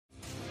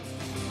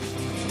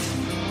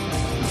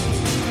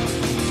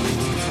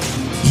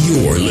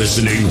You're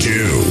listening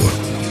to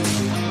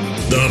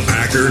the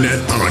Packernet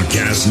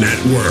Podcast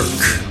Network.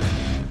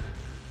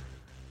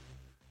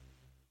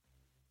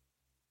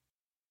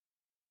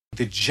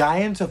 The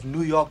Giants of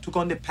New York took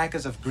on the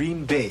Packers of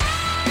Green Bay.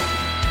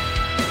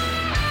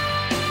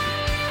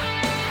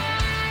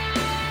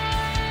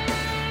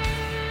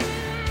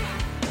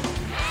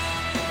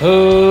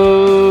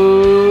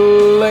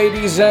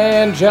 Ladies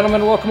and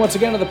gentlemen, welcome once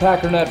again to the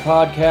Packernet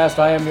Podcast.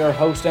 I am your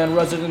host and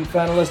resident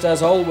panelist,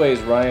 as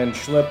always, Ryan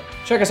Schlip.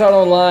 Check us out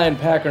online,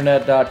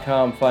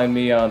 packernet.com. Find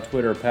me on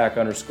Twitter,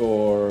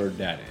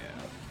 pack_daddy.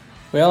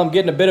 Well, I'm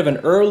getting a bit of an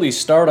early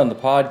start on the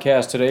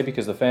podcast today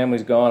because the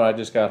family's gone. I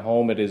just got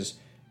home. It is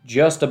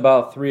just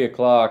about 3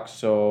 o'clock,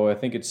 so I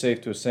think it's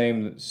safe to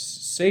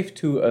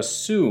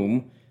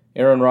assume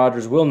Aaron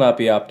Rodgers will not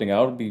be opting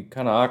out. It'd be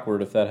kind of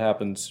awkward if that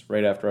happens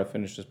right after I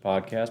finish this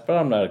podcast, but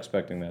I'm not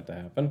expecting that to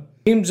happen.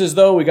 Seems as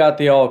though we got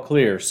the all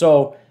clear.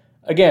 So,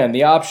 again,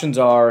 the options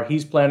are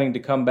he's planning to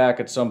come back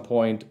at some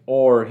point,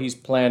 or he's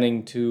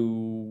planning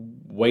to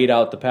wait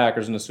out the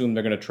Packers and assume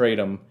they're going to trade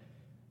him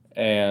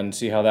and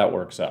see how that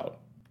works out.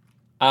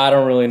 I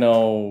don't really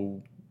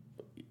know.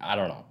 I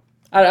don't know.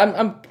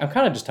 I'm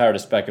kind of just tired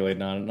of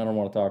speculating on it, and I don't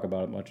want to talk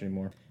about it much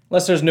anymore.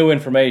 Unless there's new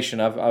information,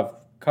 I've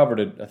covered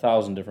it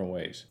 1,000 different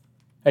ways.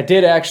 I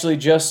did actually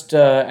just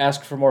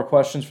ask for more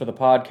questions for the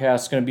podcast.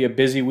 It's going to be a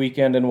busy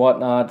weekend and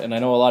whatnot, and I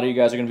know a lot of you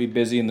guys are going to be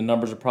busy, and the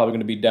numbers are probably going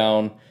to be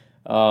down.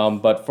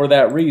 But for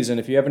that reason,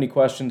 if you have any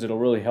questions, it'll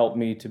really help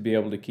me to be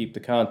able to keep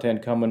the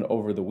content coming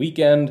over the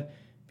weekend,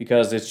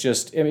 because it's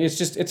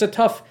a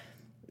tough.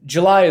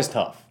 July is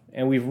tough,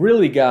 and we've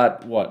really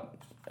got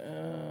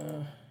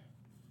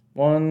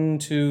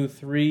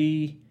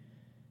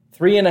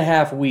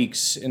 3.5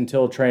 weeks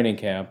until training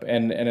camp,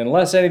 and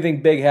unless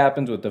anything big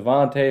happens with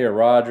Devontae or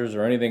Rodgers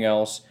or anything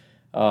else,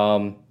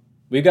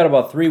 we've got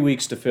about 3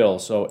 weeks to fill.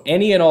 So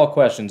any and all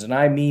questions, and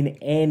I mean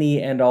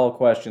any and all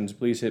questions,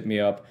 please hit me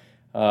up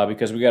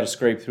because we got to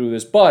scrape through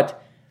this.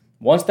 But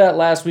once that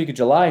last week of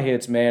July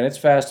hits, man, it's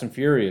fast and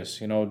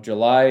furious. You know, the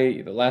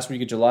last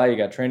week of July, you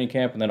got training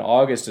camp, and then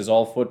August is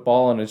all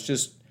football, and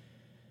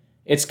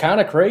it's kind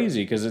of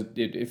crazy because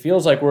it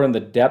feels like we're in the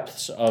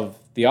depths of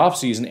the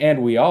offseason,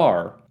 and we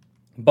are.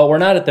 But we're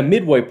not at the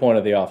midway point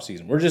of the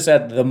offseason. We're just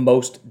at the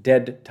most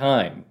dead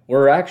time.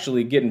 We're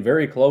actually getting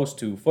very close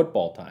to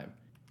football time.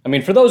 I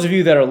mean, for those of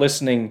you that are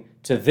listening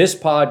to this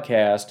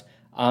podcast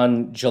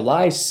on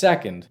July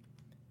 2nd,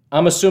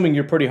 I'm assuming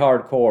you're pretty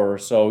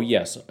hardcore. So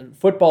yes,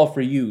 football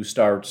for you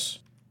starts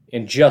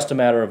in just a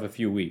matter of a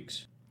few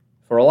weeks.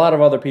 For a lot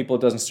of other people,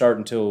 it doesn't start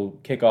until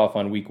kickoff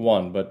on week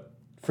 1. But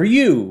for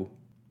you,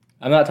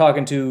 I'm not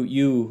talking to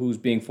you who's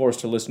being forced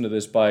to listen to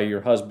this by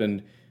your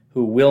husband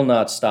who will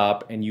not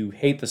stop and you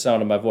hate the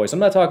sound of my voice. I'm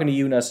not talking to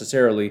you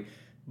necessarily,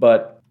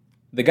 but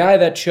the guy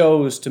that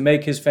chose to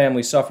make his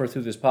family suffer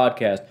through this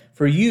podcast,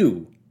 for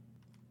you,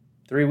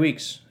 3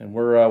 weeks, and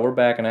we're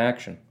back in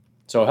action.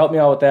 So help me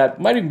out with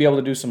that. Might even be able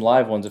to do some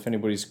live ones if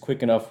anybody's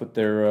quick enough with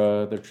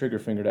their trigger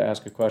finger to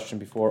ask a question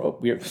before. Oh,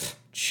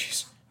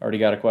 jeez, already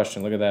got a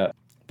question. Look at that.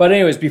 But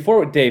anyways,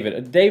 before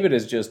David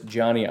is just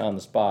Johnny on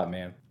the spot,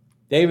 man.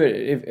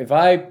 David, if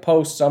I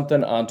post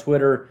something on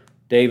Twitter,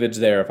 David's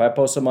there. If I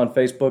post something on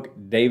Facebook,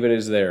 David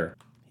is there.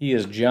 He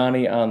is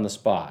Johnny on the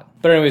spot.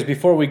 But anyways,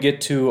 before we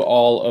get to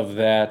all of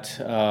that,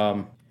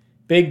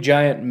 big,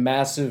 giant,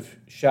 massive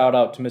shout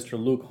out to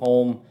Mr. Luke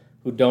Holm,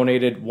 who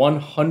donated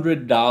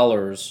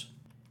 $100.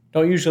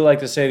 Don't usually like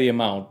to say the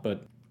amount,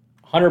 but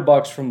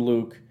 $100 from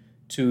Luke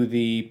to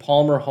the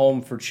Palmer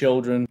Home for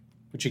Children,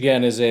 which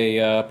again is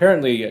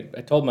apparently, I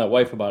told my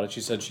wife about it.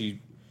 She said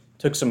she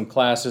took some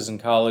classes in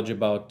college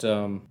about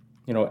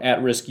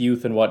at-risk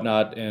youth and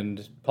whatnot,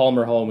 and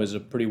Palmer Home is a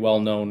pretty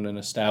well-known and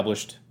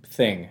established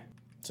thing.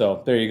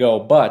 So there you go.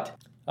 But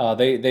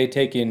they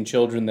take in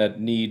children that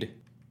need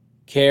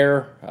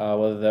care,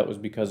 whether that was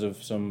because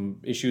of some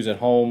issues at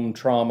home,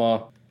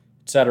 trauma,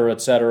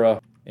 etc.,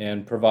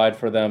 and provide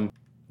for them,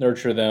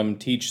 nurture them,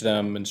 teach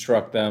them,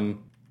 instruct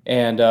them.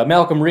 And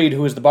Malcolm Reed,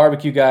 who is the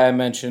barbecue guy I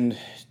mentioned,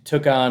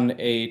 took on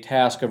a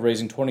task of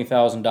raising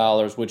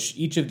 $20,000, which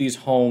each of these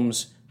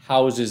homes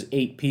houses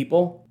 8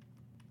 people,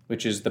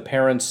 which is the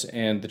parents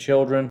and the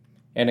children,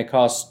 and it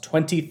costs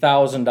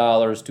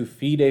 $20,000 to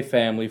feed a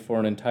family for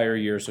an entire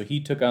year. So he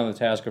took on the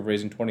task of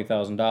raising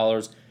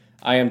 $20,000.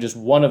 I am just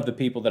one of the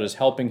people that is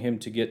helping him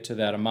to get to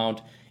that amount.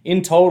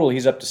 In total,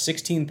 he's up to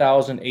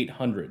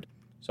 $16,800.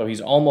 So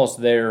he's almost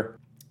there.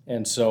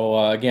 And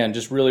so, again,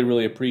 just really,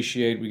 really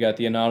appreciate. We got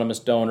the anonymous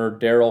donor,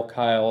 Daryl,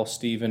 Kyle,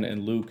 Steven,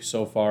 and Luke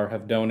so far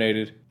have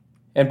donated.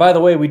 And by the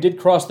way, we did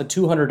cross the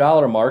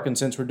 $200 mark, and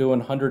since we're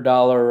doing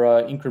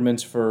 $100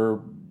 increments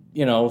for,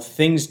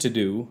 things to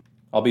do,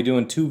 I'll be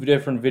doing 2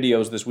 different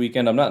videos this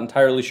weekend. I'm not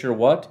entirely sure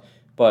what,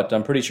 but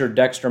I'm pretty sure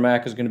Dexter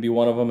Mac is going to be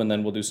one of them, and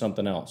then we'll do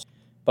something else.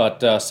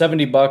 But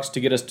 $70 to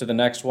get us to the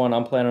next one.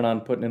 I'm planning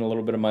on putting in a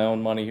little bit of my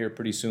own money here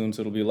pretty soon,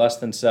 so it'll be less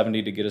than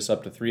 $70 to get us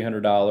up to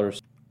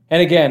 $300.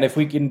 And again, if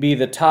we can be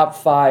the top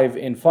 5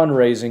 in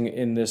fundraising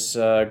in this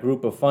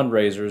group of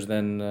fundraisers,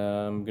 then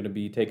I'm going to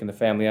be taking the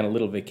family on a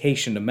little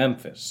vacation to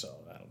Memphis. So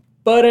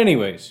But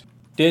anyways,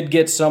 did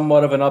get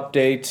somewhat of an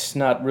update,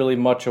 not really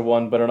much of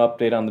one, but an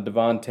update on the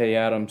Davante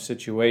Adams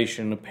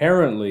situation.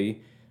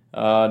 Apparently,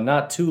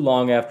 not too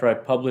long after I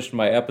published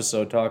my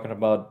episode talking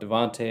about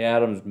Davante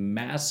Adams'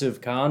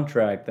 massive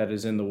contract that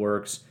is in the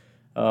works,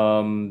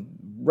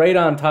 right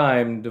on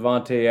time,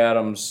 Davante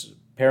Adams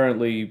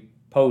apparently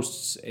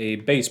posts a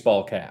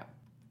baseball cap.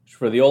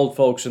 For the old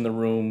folks in the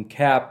room,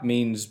 cap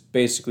means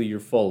basically you're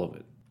full of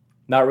it.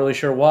 Not really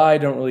sure why,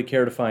 don't really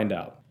care to find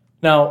out.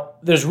 Now,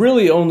 there's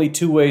really only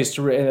two ways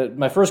to...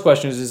 my first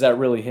question is that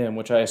really him?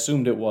 Which I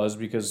assumed it was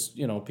because,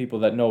 people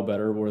that know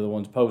better were the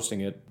ones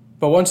posting it.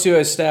 But once you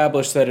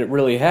establish that it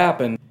really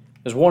happened,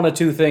 there's one of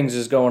two things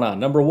is going on.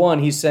 Number one,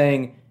 he's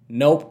saying,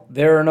 nope,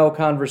 there are no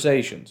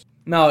conversations.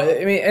 Now,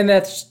 and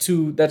that's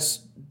to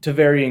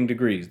varying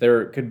degrees.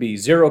 There could be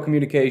zero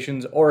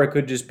communications, or it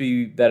could just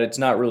be that it's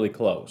not really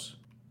close.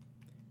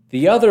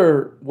 The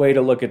other way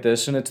to look at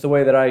this, and it's the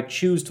way that I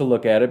choose to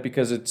look at it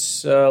because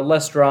it's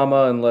less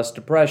drama and less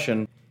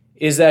depression,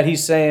 is that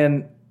he's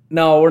saying,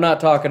 no, we're not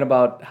talking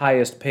about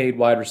highest paid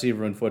wide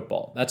receiver in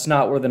football. That's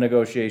not where the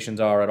negotiations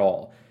are at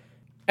all.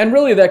 And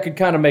really that could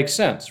kind of make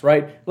sense,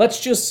 right? Let's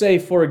just say,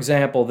 for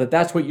example, that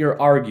that's what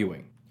you're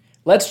arguing.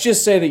 Let's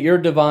just say that you're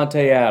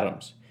Davante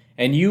Adams,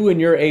 and you and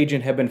your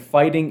agent have been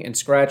fighting and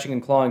scratching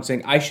and clawing,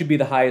 saying, I should be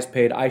the highest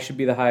paid, I should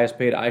be the highest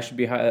paid, I should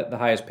be the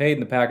highest paid,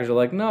 and the Packers are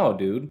like, no,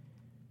 dude.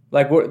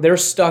 Like, they're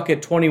stuck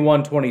at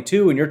 21,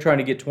 22, and you're trying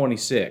to get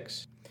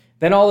 26.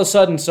 Then all of a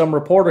sudden, some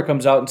reporter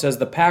comes out and says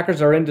the Packers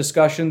are in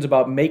discussions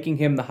about making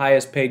him the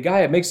highest paid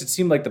guy. It makes it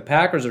seem like the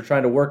Packers are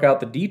trying to work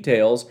out the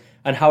details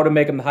on how to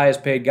make him the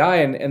highest paid guy,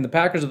 and the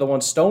Packers are the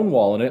ones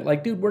stonewalling it.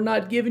 Like, dude, we're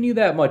not giving you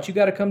that much. You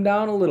got to come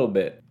down a little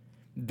bit.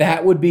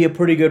 That would be a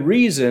pretty good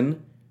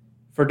reason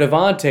for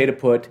Davante to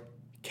put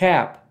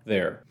cap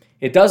there.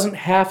 It doesn't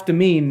have to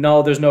mean,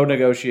 no, there's no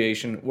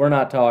negotiation. We're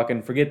not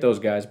talking. Forget those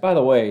guys. By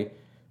the way,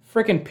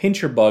 frickin'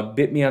 pincher bug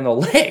bit me on the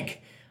leg.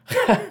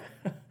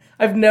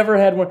 I've never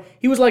had one.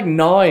 He was like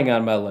gnawing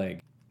on my leg.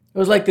 It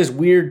was like this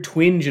weird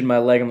twinge in my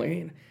leg. I'm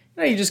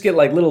like, you just get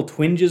like little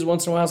twinges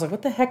once in a while. I was like,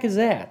 what the heck is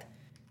that?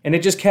 And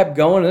it just kept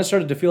going, and it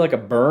started to feel like a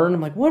burn.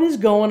 I'm like, what is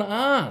going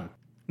on? And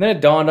then it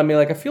dawned on me,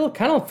 like, it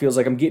kind of feels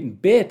like I'm getting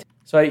bit.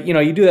 So,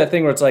 you do that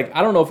thing where it's like,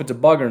 I don't know if it's a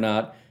bug or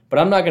not, but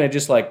I'm not going to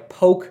just like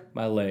poke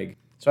my leg.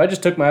 So I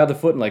just took my other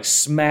foot and like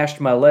smashed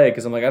my leg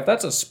because I'm like, if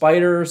that's a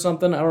spider or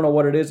something, I don't know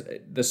what it is.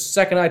 The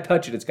second I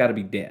touch it, it's got to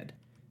be dead.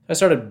 I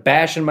started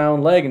bashing my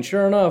own leg, and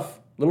sure enough,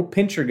 little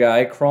pincher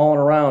guy crawling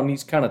around,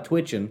 he's kind of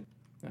twitching.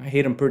 I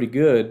hit him pretty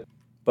good,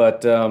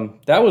 but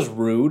that was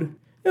rude.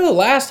 The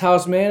last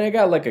house, man, I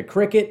got like a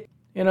cricket,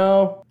 there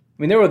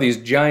were these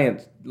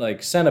giant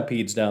like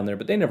centipedes down there,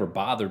 but they never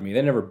bothered me.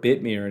 They never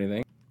bit me or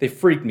anything. They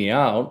freaked me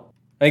out.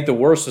 I think the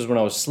worst was when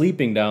I was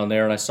sleeping down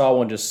there and I saw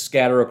one just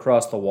scatter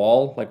across the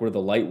wall, like where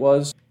the light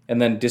was,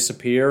 and then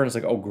disappear. And it's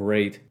like, oh,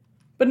 great.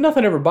 But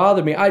nothing ever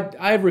bothered me.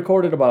 I've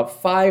recorded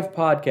about 5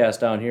 podcasts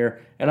down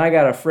here, and I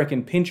got a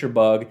frickin' pincher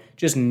bug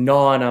just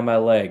gnawing on my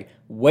leg.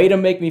 Way to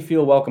make me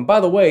feel welcome. By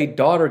the way,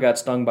 daughter got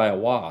stung by a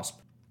wasp.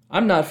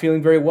 I'm not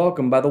feeling very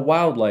welcome by the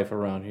wildlife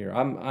around here.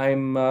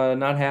 I'm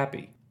not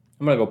happy.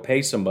 I'm going to go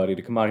pay somebody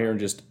to come out here and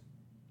just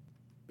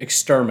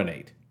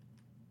exterminate.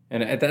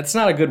 And that's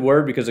not a good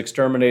word because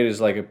exterminate is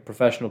like a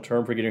professional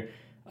term for getting...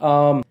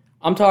 I'm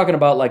talking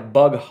about like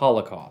bug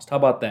holocaust. How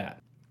about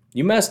that?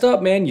 You messed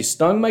up, man. You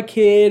stung my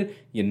kid.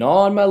 You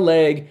gnaw on my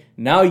leg.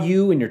 Now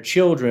you and your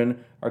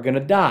children are going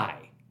to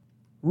die.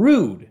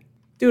 Rude.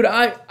 Dude,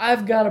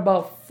 I've got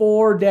about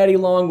 4 daddy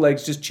long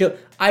legs just chill.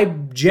 I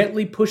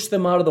gently push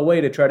them out of the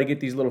way to try to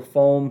get these little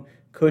foam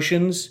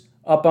cushions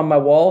up on my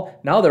wall.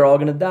 Now they're all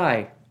going to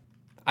die.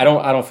 I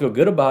don't feel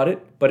good about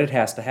it, but it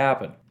has to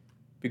happen.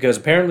 Because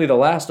apparently the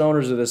last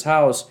owners of this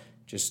house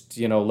just,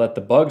 let the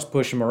bugs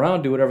push them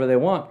around, do whatever they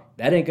want.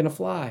 That ain't going to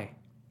fly.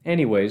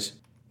 Anyways,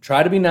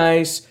 try to be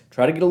nice.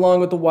 Try to get along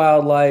with the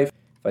wildlife.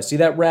 If I see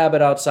that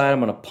rabbit outside,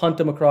 I'm going to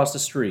punt him across the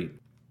street.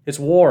 It's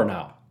war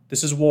now.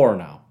 This is war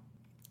now.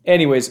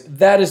 Anyways,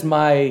 that is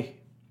my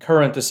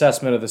current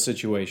assessment of the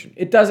situation.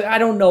 I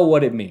don't know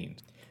what it means.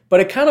 But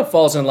it kind of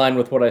falls in line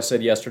with what I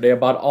said yesterday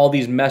about all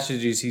these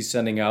messages he's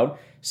sending out,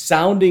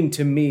 sounding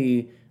to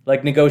me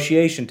like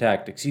negotiation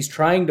tactics. He's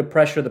trying to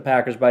pressure the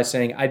Packers by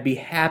saying, I'd be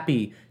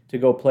happy to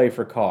go play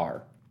for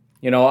Carr.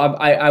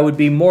 I would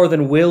be more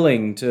than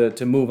willing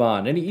to move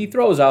on. And he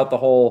throws out the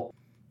whole,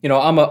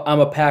 I'm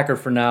a Packer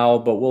for now,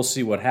 but we'll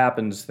see what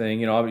happens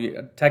thing.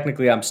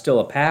 Technically I'm still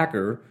a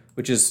Packer,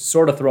 which is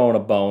sort of throwing a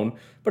bone,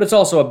 but it's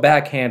also a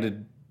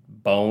backhanded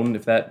bone,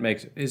 if that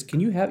makes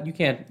you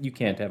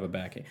can't have a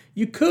backhand.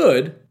 You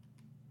could.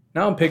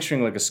 Now I'm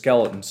picturing like a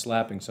skeleton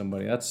slapping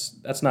somebody.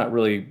 That's not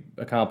really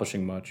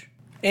accomplishing much.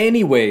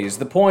 Anyways,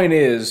 the point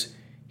is,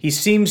 he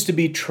seems to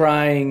be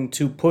trying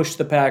to push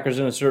the Packers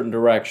in a certain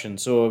direction.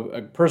 So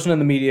a person in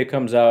the media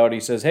comes out, he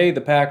says, hey,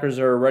 the Packers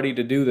are ready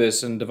to do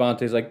this, and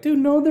Davante's like, dude,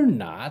 no, they're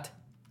not.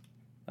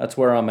 That's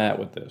where I'm at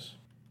with this.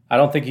 I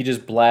don't think he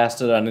just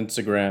blasted on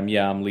Instagram,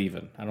 yeah, I'm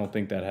leaving. I don't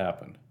think that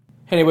happened.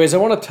 Anyways, I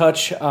want to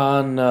touch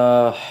on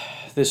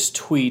this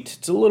tweet.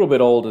 It's a little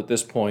bit old at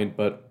this point,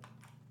 but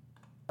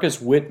Marcus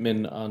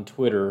Whitman on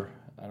Twitter.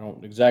 I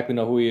don't exactly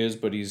know who he is,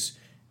 but he's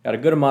got a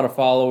good amount of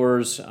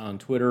followers on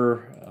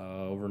Twitter,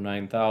 over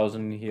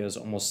 9,000. He has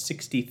almost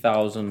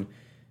 60,000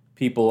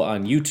 people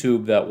on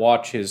YouTube that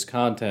watch his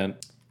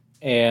content.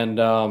 And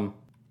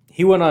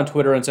he went on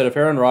Twitter and said if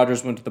Aaron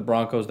Rodgers went to the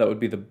Broncos, that would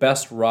be the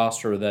best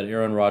roster that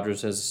Aaron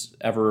Rodgers has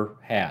ever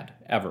had,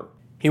 ever.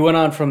 He went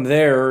on from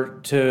there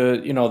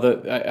to,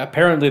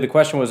 apparently the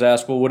question was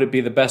asked, well, would it be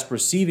the best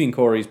receiving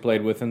core he's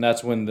played with? And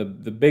that's when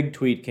the big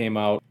tweet came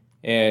out.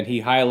 And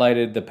he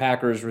highlighted the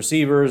Packers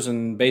receivers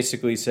and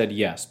basically said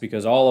yes,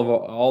 because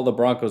all the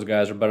Broncos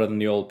guys are better than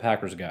the old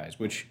Packers guys,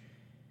 which...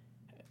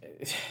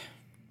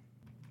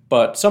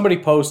 But somebody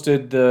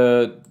posted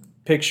the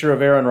picture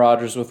of Aaron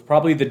Rodgers with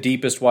probably the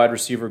deepest wide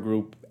receiver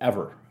group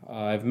ever.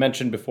 I've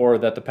mentioned before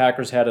that the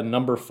Packers had a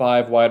number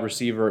 5 wide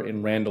receiver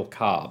in Randall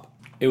Cobb.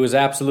 It was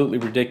absolutely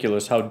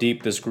ridiculous how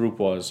deep this group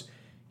was.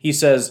 He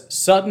says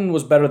Sutton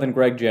was better than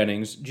Greg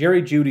Jennings,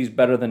 Jerry Jeudy's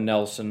better than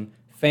Nelson,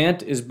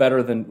 Fant is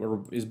better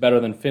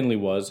than Finley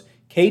was.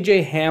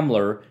 KJ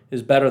Hamler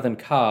is better than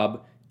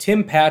Cobb.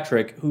 Tim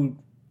Patrick, who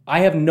I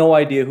have no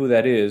idea who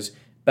that is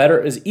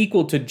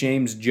equal to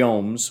James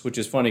Jones, which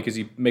is funny because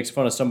he makes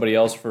fun of somebody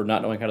else for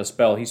not knowing how to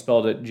spell. He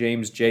spelled it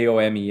James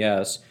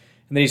Jomes.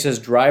 And then he says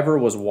Driver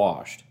was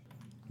washed.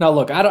 Now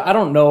look, I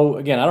don't know.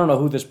 Again, I don't know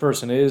who this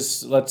person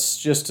is. Let's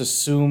just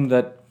assume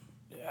that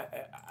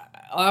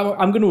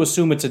I'm going to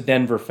assume it's a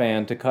Denver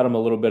fan to cut him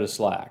a little bit of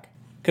slack.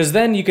 Because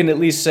then you can at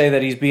least say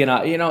that he's being,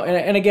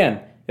 and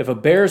again, if a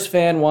Bears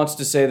fan wants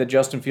to say that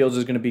Justin Fields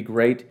is going to be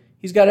great,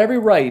 he's got every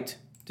right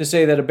to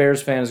say that a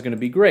Bears fan is going to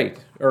be great,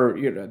 or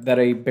that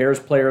a Bears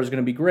player is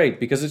going to be great,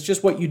 because it's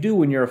just what you do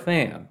when you're a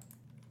fan.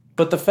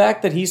 But the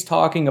fact that he's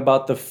talking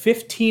about the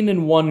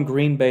 15-1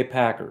 Green Bay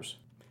Packers,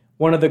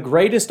 one of the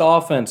greatest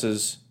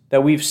offenses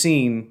that we've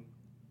seen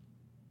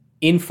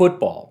in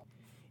football,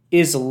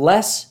 is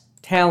less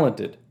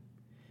talented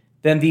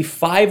than the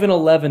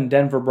 5-11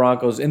 Denver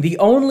Broncos, and the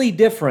only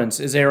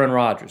difference is Aaron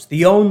Rodgers.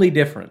 The only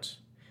difference.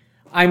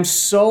 I'm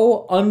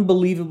so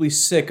unbelievably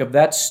sick of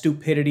that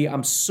stupidity.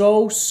 I'm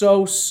so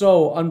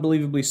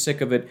unbelievably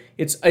sick of it.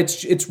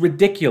 It's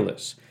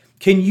ridiculous.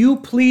 Can you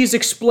please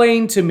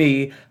explain to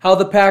me how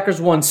the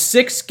Packers won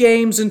 6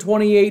 games in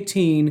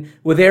 2018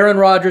 with Aaron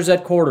Rodgers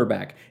at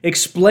quarterback?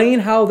 Explain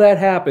how that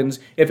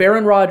happens if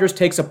Aaron Rodgers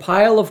takes a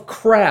pile of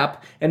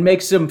crap and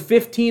makes them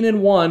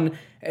 15-1.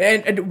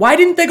 And why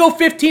didn't they go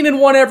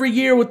 15-1 every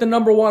year with the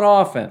number 1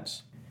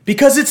 offense?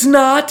 Because it's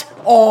not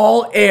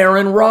all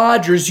Aaron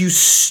Rodgers, you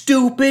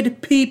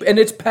stupid peep. And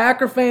it's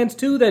Packer fans,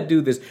 too, that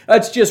do this.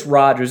 It's just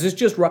Rodgers. It's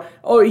just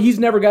he's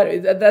never got...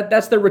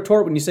 That's the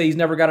retort when you say he's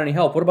never got any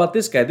help. What about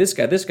this guy, this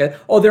guy, this guy?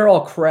 Oh, they're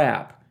all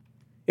crap.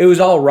 It was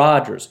all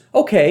Rodgers.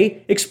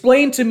 Okay,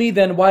 explain to me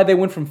then why they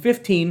went from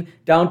 15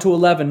 down to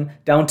 11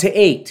 down to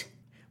 8.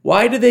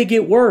 Why do they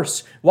get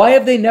worse? Why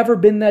have they never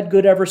been that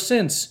good ever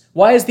since?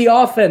 Why has the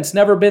offense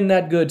never been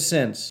that good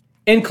since?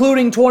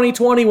 Including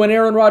 2020 when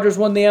Aaron Rodgers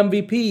won the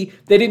MVP,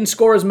 they didn't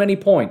score as many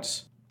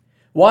points.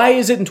 Why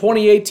is it in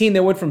 2018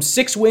 they went from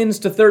 6 wins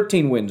to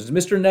 13 wins?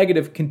 Mr.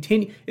 Negative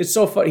continue. It's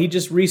so funny. He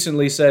just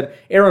recently said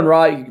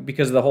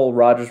because of the whole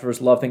Rodgers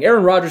versus Love thing,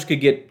 Aaron Rodgers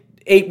could get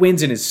 8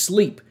 wins in his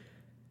sleep.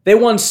 They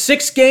won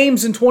 6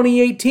 games in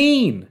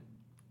 2018.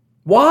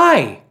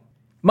 Why?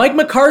 Mike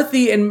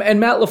McCarthy and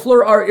Matt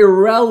LaFleur are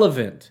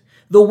irrelevant.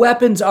 The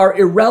weapons are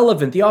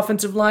irrelevant. The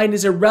offensive line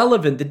is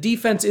irrelevant. The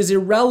defense is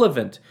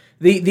irrelevant.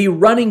 The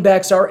running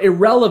backs are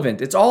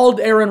irrelevant. It's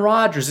all Aaron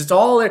Rodgers.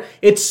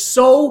 It's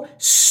so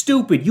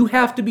stupid. You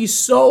have to be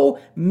so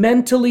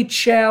mentally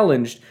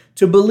challenged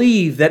to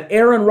believe that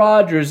Aaron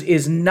Rodgers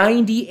is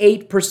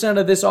 98%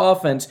 of this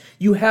offense.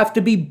 You have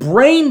to be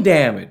brain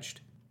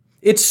damaged.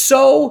 It's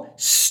so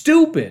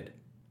stupid.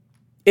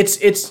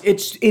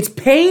 It's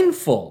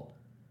painful.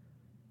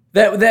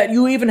 That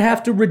you even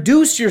have to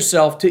reduce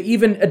yourself to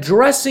even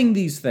addressing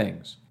these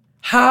things.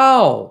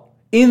 How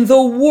in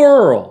the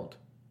world?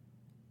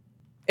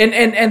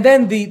 And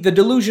then the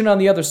delusion on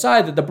the other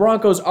side that the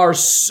Broncos are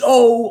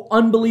so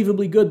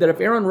unbelievably good that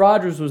if Aaron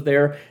Rodgers was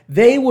there,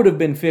 they would have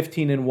been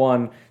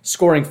 15-1,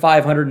 scoring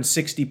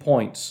 560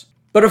 points.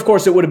 But of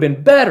course, it would have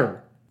been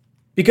better.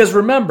 Because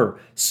remember,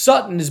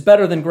 Sutton is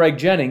better than Greg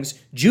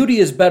Jennings, Jeudy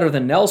is better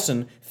than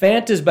Nelson,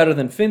 Fant is better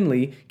than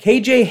Finley,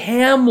 KJ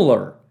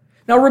Hamler.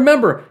 Now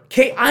remember,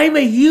 I'm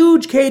a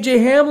huge KJ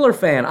Hamler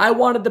fan. I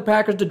wanted the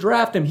Packers to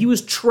draft him. He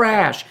was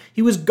trash.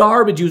 He was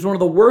garbage. He was one of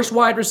the worst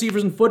wide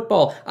receivers in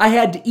football. I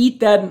had to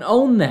eat that and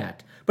own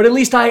that. But at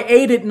least I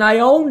ate it and I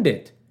owned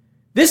it.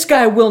 This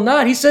guy will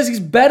not. He says he's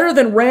better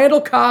than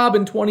Randall Cobb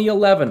in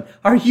 2011.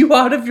 Are you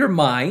out of your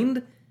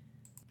mind?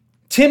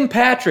 Tim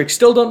Patrick,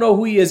 still don't know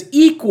who he is,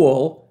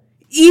 equal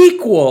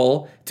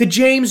to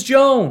James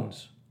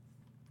Jones.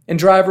 And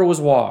Driver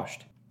was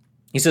washed.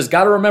 He says,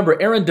 got to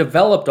remember, Aaron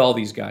developed all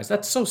these guys.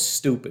 That's so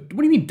stupid.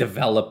 What do you mean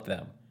developed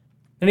them?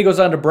 Then he goes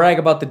on to brag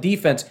about the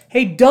defense.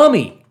 Hey,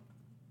 dummy.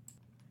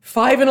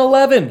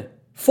 5-11.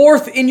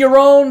 4th in your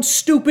own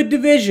stupid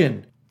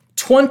division.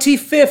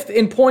 25th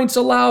in points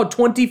allowed.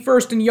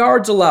 21st in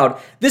yards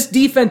allowed. This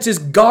defense is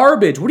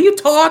garbage. What are you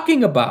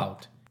talking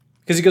about?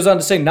 Because he goes on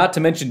to say, not to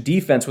mention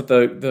defense with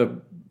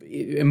the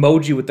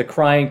emoji with the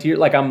crying tear.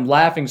 Like, I'm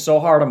laughing so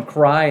hard I'm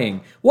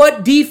crying.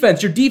 What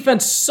defense? Your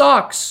defense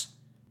sucks.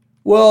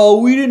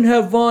 Well, we didn't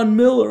have Von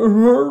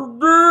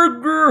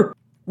Miller.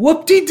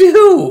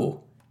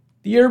 Whoop-de-doo.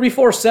 The year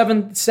before,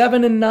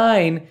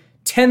 7-9,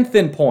 10th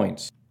in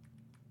points.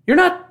 You're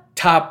not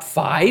top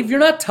 5. You're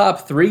not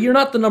top 3. You're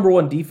not the number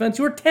 1 defense.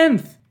 You're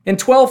 10th and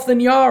 12th in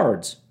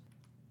yards.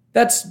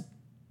 That's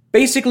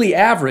basically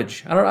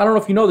average. I don't know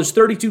if you know, there's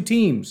 32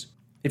 teams.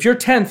 If you're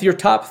 10th, you're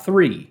top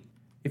 3.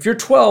 If you're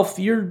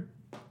 12th, you're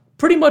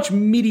pretty much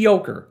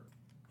mediocre.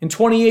 In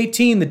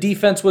 2018, the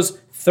defense was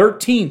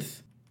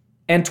 13th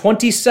and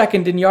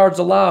 22nd in yards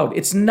allowed.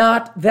 It's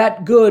not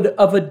that good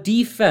of a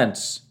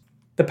defense.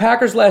 The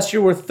Packers last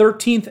year were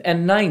 13th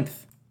and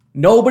 9th.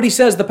 Nobody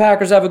says the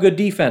Packers have a good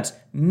defense.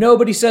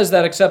 Nobody says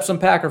that except some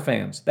Packer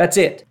fans. That's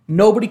it.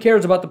 Nobody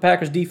cares about the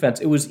Packers defense.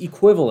 It was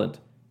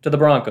equivalent to the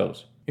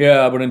Broncos.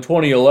 Yeah, but in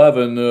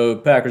 2011, the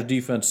Packers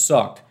defense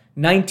sucked.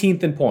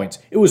 19th in points.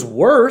 It was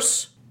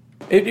worse.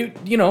 It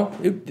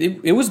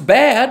was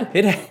bad.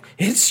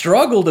 It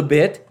struggled a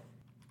bit,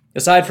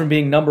 aside from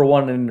being number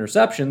 1 in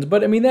interceptions.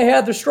 But, I mean, they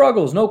had their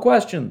struggles, no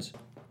questions.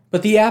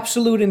 But the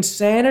absolute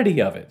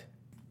insanity of it.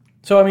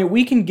 So, I mean,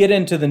 we can get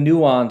into the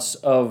nuance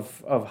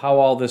of how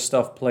all this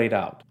stuff played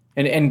out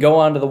and go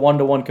on to the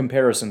one-to-one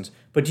comparisons.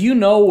 But do you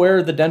know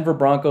where the Denver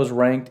Broncos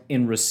ranked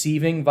in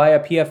receiving via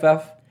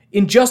PFF?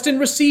 Just in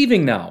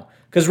receiving now.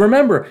 Because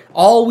remember,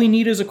 all we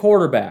need is a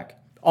quarterback.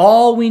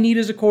 All we need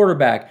is a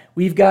quarterback.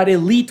 We've got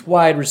elite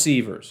wide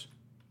receivers.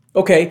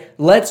 Okay,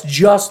 let's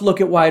just look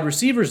at wide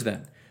receivers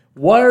then.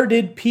 Where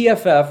did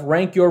PFF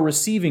rank your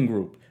receiving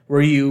group?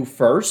 Were you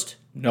first?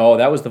 No,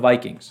 that was the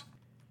Vikings.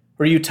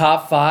 Were you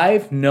top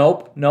 5?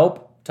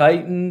 Nope.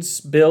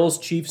 Titans, Bills,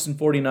 Chiefs, and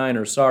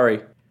 49ers.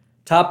 Sorry.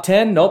 Top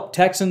 10? Nope.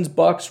 Texans,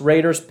 Bucks,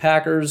 Raiders,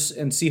 Packers,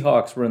 and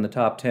Seahawks were in the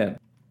top 10.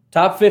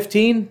 Top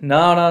 15?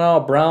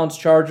 No. Browns,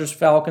 Chargers,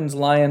 Falcons,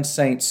 Lions,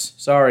 Saints.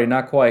 Sorry,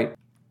 not quite.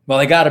 Well,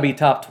 they got to be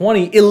top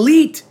 20.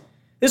 Elite!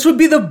 This would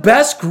be the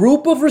best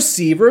group of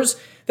receivers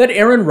that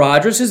Aaron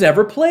Rodgers has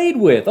ever played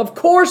with. Of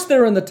course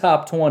they're in the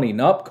top 20.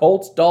 Nope.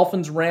 Colts,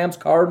 Dolphins, Rams,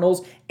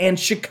 Cardinals, and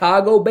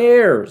Chicago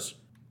Bears.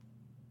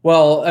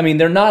 Well, I mean,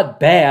 they're not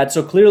bad,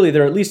 so clearly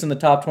they're at least in the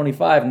top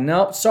 25.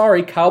 Nope,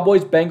 sorry,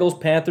 Cowboys, Bengals,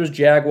 Panthers,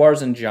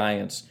 Jaguars, and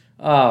Giants.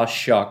 Ah,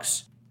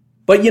 shucks.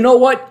 But you know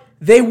what?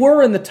 They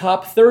were in the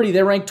top 30.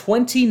 They ranked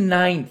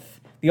 29th.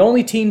 The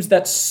only teams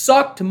that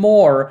sucked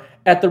more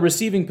at the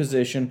receiving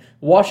position,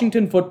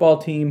 Washington football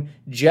team,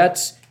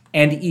 Jets,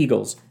 and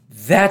Eagles.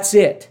 That's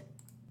it.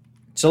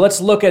 So let's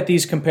look at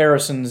these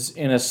comparisons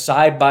in a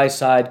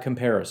side-by-side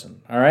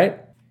comparison, all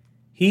right?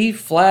 He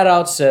flat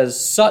out says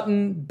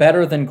Sutton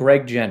better than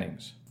Greg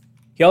Jennings.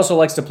 He also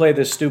likes to play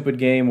this stupid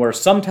game where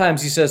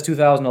sometimes he says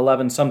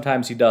 2011,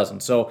 sometimes he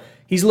doesn't. So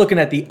he's looking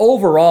at the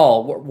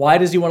overall. Why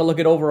does he want to look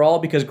at overall?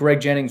 Because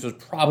Greg Jennings was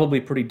probably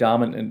pretty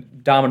dominant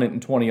in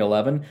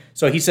 2011.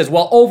 So he says,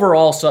 well,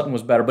 overall Sutton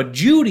was better. But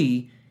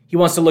Judy, he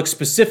wants to look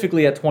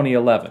specifically at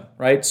 2011,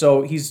 right?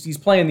 So he's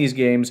playing these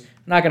games,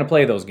 not going to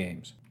play those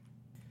games.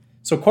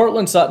 So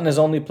Courtland Sutton has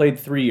only played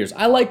 3 years.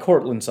 I like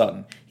Courtland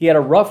Sutton. He had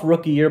a rough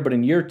rookie year, but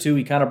in year 2,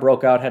 he kind of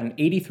broke out, had an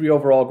 83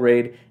 overall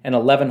grade and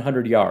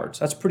 1,100 yards.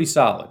 That's pretty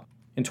solid.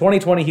 In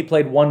 2020, he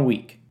played 1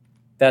 week.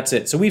 That's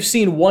it. So we've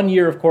seen 1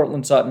 year of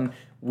Courtland Sutton.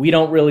 We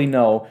don't really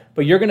know,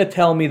 but you're going to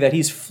tell me that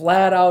he's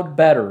flat out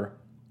better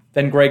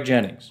than Greg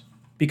Jennings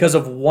because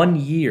of 1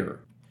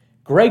 year.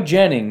 Greg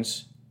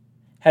Jennings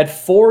had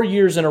 4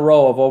 years in a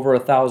row of over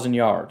 1,000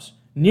 yards.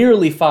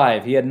 Nearly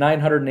 5. He had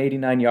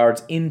 989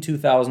 yards in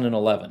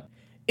 2011.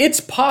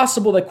 It's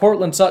possible that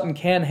Courtland Sutton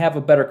can have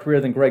a better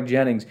career than Greg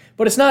Jennings,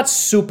 but it's not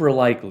super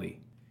likely.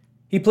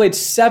 He played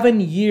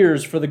 7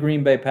 years for the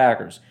Green Bay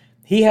Packers.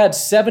 He had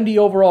 70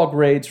 overall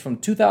grades from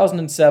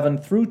 2007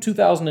 through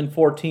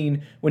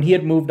 2014 when he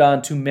had moved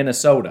on to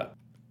Minnesota.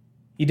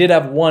 He did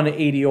have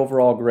 180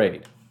 overall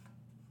grade.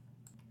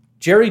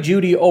 Jerry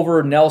Jeudy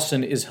over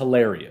Nelson is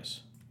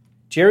hilarious.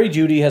 Jerry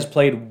Jeudy has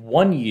played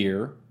 1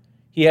 year.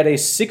 He had a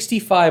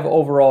 65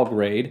 overall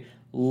grade.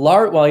 He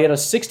had a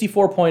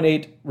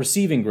 64.8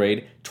 receiving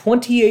grade,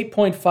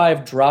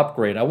 28.5 drop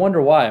grade. I wonder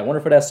why. I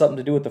wonder if it has something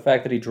to do with the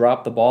fact that he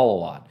dropped the ball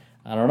a lot.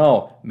 I don't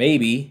know.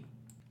 Maybe.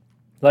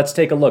 Let's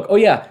take a look. Oh,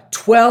 yeah.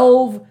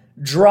 12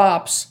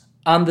 drops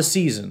on the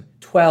season.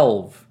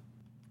 12.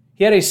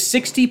 He had a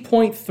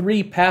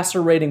 60.3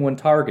 passer rating when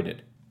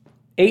targeted.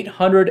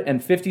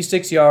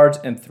 856 yards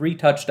and 3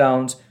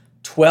 touchdowns,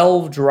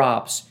 12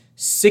 drops,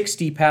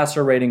 60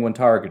 passer rating when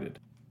targeted.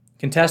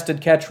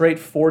 Contested catch rate,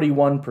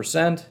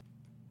 41%.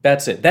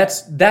 That's it.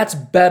 That's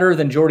better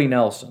than Jordy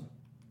Nelson.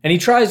 And he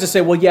tries to say,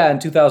 well, yeah, in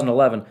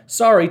 2011.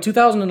 Sorry,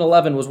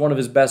 2011 was one of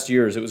his best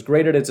years. It was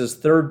graded as his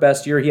 3rd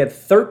best year. He had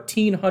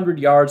 1,300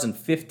 yards and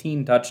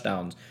 15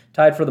 touchdowns,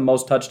 tied for the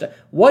most touchdowns.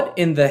 What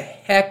in the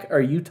heck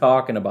are you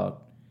talking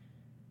about?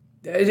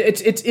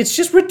 It's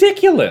just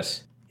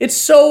ridiculous. It's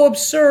so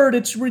absurd.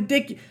 It's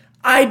ridiculous.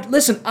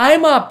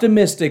 I'm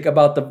optimistic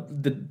about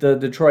the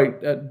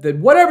Detroit,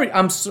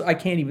 I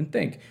can't even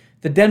think.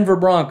 The Denver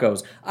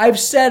Broncos. I've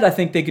said I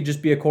think they could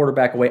just be a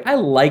quarterback away. I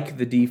like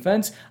the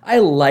defense. I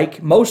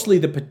like mostly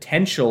the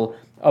potential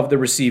of the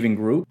receiving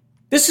group.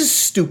 This is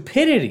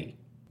stupidity.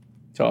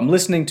 So I'm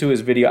listening to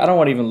his video. I don't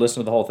want to even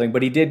listen to the whole thing,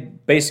 but he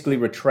did basically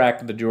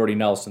retract the Jordy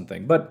Nelson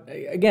thing. But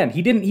again,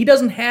 he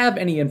doesn't have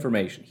any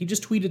information. He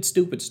just tweeted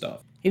stupid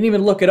stuff. He didn't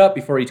even look it up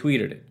before he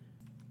tweeted it.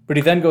 But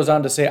he then goes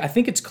on to say, I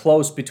think it's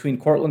close between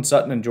Courtland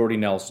Sutton and Jordy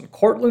Nelson.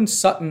 Courtland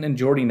Sutton and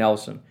Jordy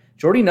Nelson.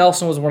 Jordy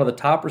Nelson was one of the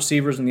top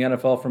receivers in the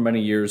NFL for many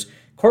years.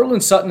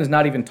 Courtland Sutton is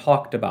not even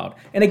talked about.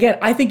 And again,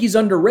 I think he's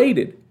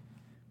underrated.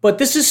 But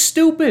this is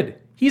stupid.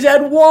 He's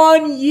had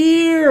 1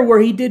 year where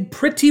he did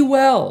pretty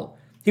well.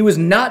 He was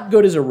not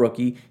good as a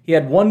rookie. He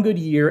had 1 good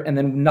year and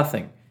then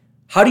nothing.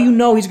 How do you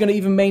know he's going to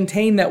even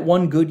maintain that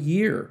 1 good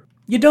year?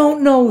 You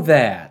don't know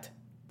that.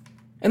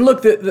 And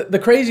look,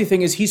 the crazy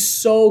thing is he's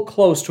so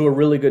close to a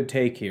really good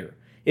take here.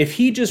 If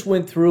he just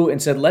went through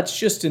and said, let's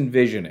just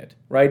envision it,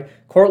 right?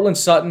 Courtland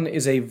Sutton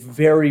is a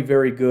very,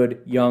 very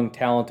good, young,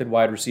 talented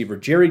wide receiver.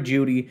 Jerry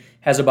Jeudy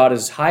has about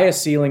as high a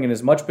ceiling and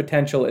as much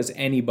potential as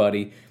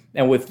anybody.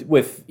 And with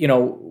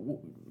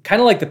kind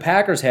of like the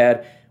Packers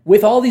had,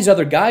 with all these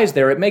other guys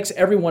there, it makes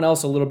everyone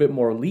else a little bit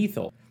more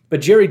lethal.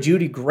 But Jerry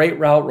Jeudy, great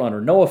route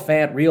runner. Noah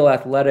Fant, real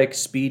athletic,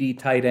 speedy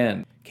tight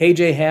end.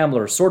 KJ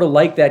Hamler, sort of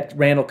like that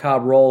Randall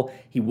Cobb role.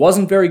 He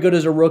wasn't very good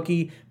as a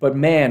rookie, but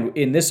man,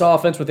 in this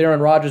offense with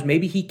Aaron Rodgers,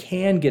 maybe he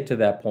can get to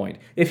that point.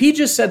 If he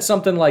just said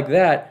something like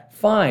that,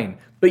 fine.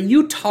 But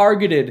you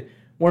targeted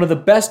one of the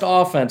best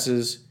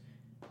offenses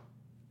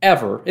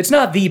ever. It's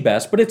not the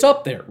best, but it's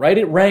up there, right?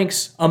 It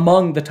ranks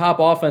among the top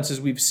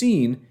offenses we've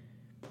seen.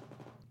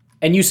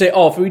 And you say,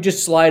 oh, if we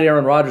just slide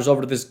Aaron Rodgers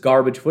over to this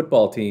garbage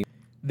football team,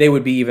 they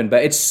would be even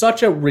better. It's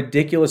such a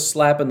ridiculous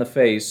slap in the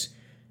face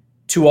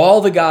to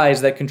all the guys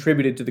that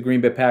contributed to the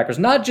Green Bay Packers.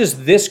 Not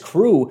just this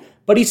crew,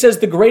 but he says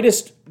the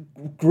greatest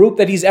group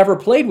that he's ever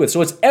played with.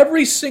 So it's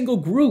every single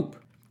group,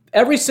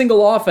 every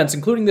single offense,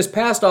 including this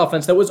past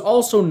offense that was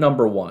also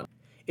number one.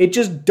 It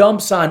just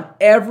dumps on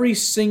every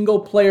single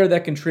player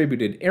that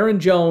contributed. Aaron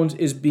Jones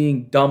is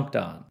being dumped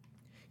on.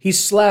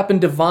 He's slapping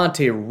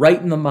Devontae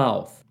right in the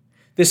mouth.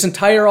 This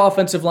entire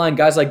offensive line,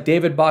 guys like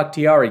David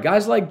Bakhtiari,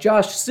 guys like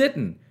Josh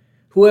Sitton,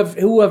 who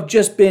have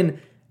just been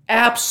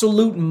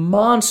absolute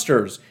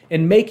monsters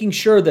in making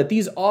sure that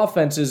these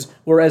offenses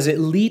were as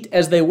elite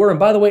as they were. And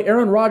by the way,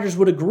 Aaron Rodgers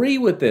would agree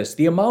with this.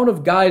 The amount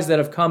of guys that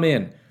have come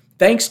in,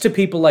 thanks to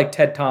people like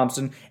Ted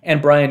Thompson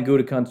and Brian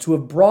Gutekunst, who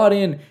have brought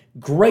in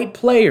great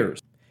players.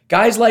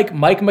 Guys like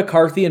Mike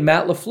McCarthy and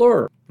Matt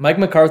LaFleur. Mike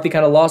McCarthy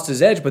kind of lost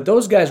his edge, but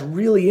those guys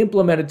really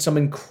implemented some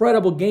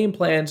incredible game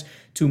plans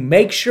to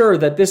make sure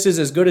that this is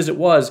as good as it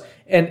was.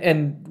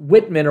 And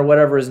Whitman, or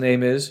whatever his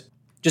name is,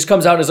 just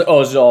comes out and is like,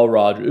 oh, it's all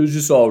Rodgers. It was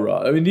just all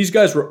Rodgers. I mean, these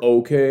guys were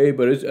okay,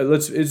 but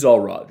it's all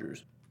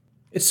Rodgers.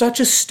 It's such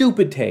a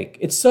stupid take.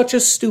 It's such a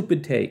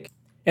stupid take.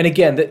 And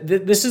again,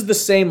 this is the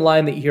same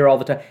line that you hear all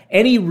the time.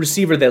 Any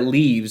receiver that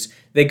leaves,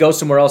 they go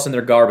somewhere else and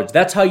they're garbage.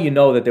 That's how you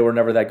know that they were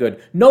never that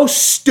good. No,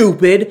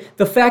 stupid.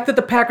 The fact that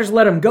the Packers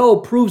let them go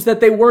proves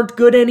that they weren't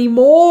good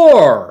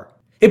anymore.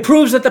 It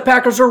proves that the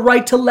Packers are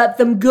right to let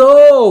them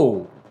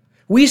go.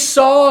 We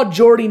saw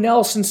Jordy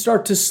Nelson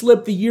start to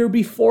slip the year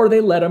before they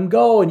let him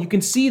go, and you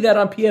can see that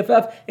on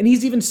PFF, and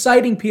he's even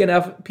citing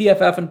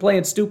PFF and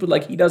playing stupid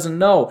like he doesn't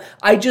know.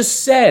 I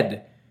just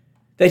said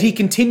that he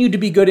continued to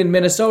be good in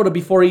Minnesota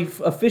before he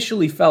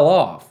officially fell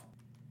off.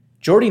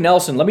 Jordy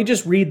Nelson, let me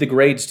just read the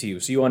grades to you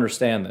so you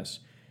understand this.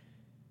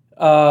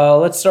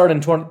 Let's start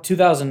in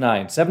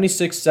 2009.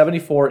 76,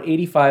 74,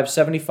 85,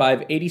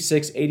 75,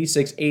 86,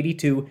 86,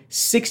 82,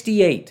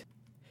 68.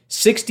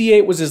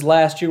 68 was his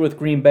last year with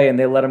Green Bay, and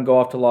they let him go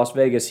off to Las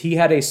Vegas. He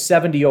had a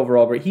 70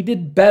 overall grade. He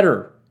did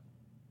better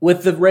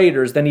with the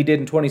Raiders than he did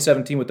in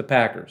 2017 with the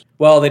Packers.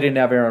 Well, they didn't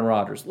have Aaron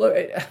Rodgers. Look,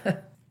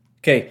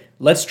 okay,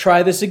 let's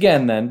try this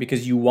again then,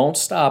 because you won't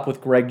stop with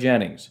Greg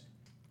Jennings.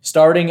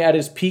 Starting at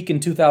his peak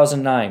in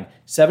 2009,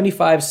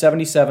 75,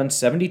 77,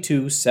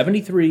 72,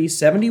 73,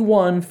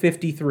 71,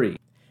 53.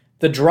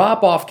 The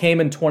drop-off came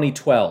in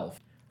 2012.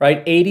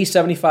 Right, 80,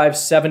 75,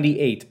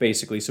 78,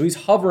 basically. So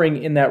he's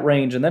hovering in that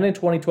range. And then in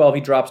 2012,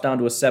 he drops down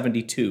to a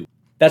 72.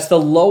 That's the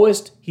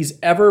lowest he's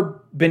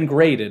ever been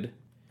graded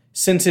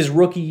since his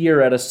rookie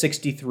year at a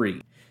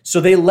 63. So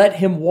they let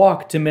him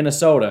walk to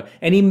Minnesota,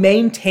 and he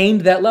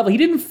maintained that level. He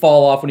didn't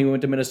fall off when he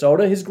went to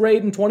Minnesota. His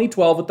grade in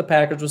 2012 with the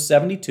Packers was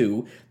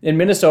 72. In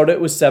Minnesota,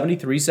 it was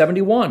 73,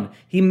 71.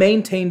 He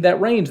maintained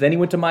that range. Then he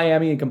went to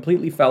Miami and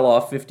completely fell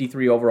off,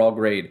 53 overall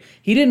grade.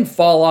 He didn't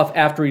fall off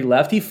after he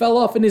left. He fell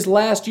off in his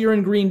last year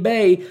in Green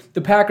Bay.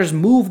 The Packers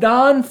moved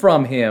on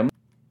from him,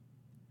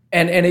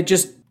 and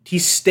he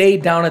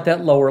stayed down at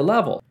that lower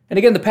level. And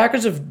again, the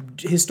Packers have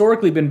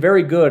historically been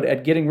very good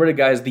at getting rid of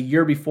guys the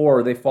year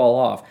before they fall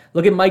off.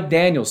 Look at Mike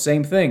Daniels,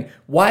 same thing.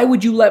 Why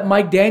would you let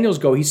Mike Daniels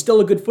go? He's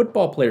still a good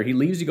football player. He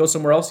leaves, he goes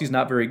somewhere else, he's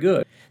not very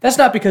good. That's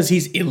not because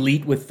he's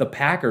elite with the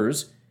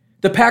Packers.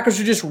 The Packers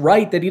are just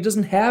right that he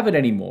doesn't have it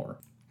anymore.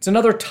 It's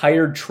another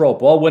tired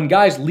trope. Well, when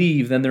guys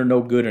leave, then they're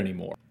no good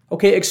anymore.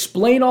 Okay,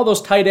 explain all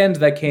those tight ends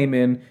that came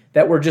in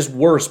that were just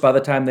worse by the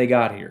time they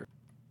got here.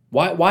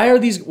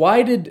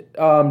 Why did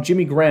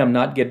Jimmy Graham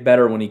not get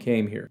better when he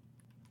came here?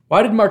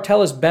 Why did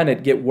Martellus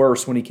Bennett get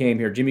worse when he came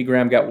here? Jimmy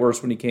Graham got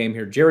worse when he came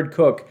here. Jared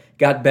Cook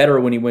got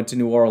better when he went to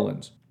New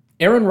Orleans.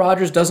 Aaron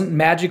Rodgers doesn't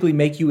magically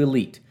make you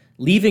elite.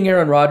 Leaving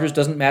Aaron Rodgers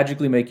doesn't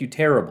magically make you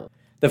terrible.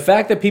 The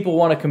fact that people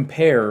want to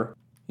compare,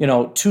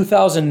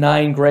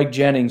 2009 Greg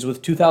Jennings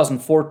with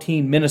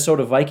 2014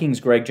 Minnesota Vikings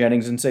Greg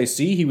Jennings and say,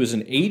 see, he was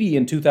an 80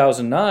 in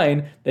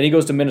 2009, then he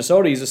goes to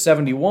Minnesota, he's a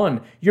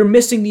 71. You're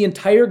missing the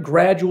entire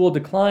gradual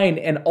decline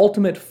and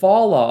ultimate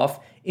fall off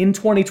in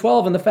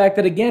 2012, and the fact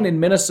that, again, in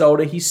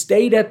Minnesota, he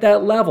stayed at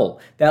that level,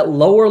 that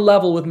lower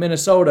level with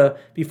Minnesota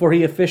before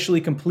he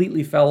officially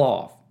completely fell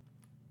off.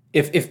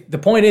 If the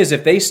point is,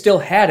 if they still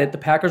had it, the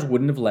Packers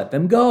wouldn't have let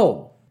them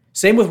go.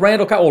 Same with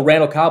Randall Cobb. Well,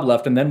 Randall Cobb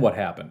left, and then what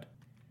happened?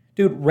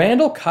 Dude,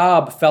 Randall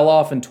Cobb fell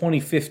off in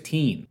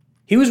 2015.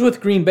 He was with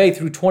Green Bay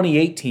through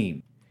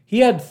 2018. He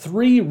had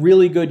 3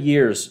 really good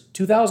years,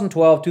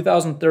 2012,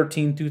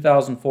 2013,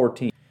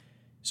 2014.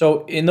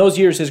 So in those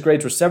years, his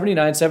grades were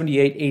 79,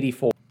 78,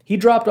 84. He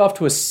dropped off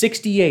to a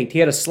 68. He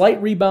had a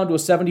slight rebound to a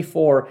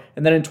 74,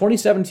 and then in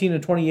 2017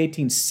 and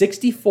 2018,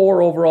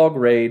 64 overall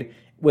grade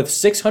with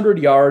 600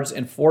 yards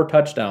and 4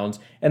 touchdowns,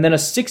 and then a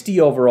 60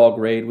 overall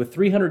grade with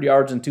 300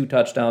 yards and 2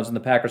 touchdowns, and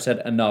the Packers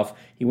said enough.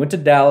 He went to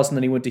Dallas, and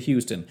then he went to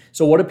Houston.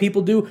 So what do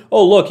people do?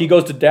 Oh, look, he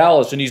goes to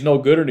Dallas, and he's no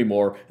good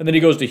anymore. And then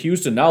he goes to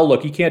Houston. Now,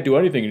 look, he can't do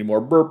anything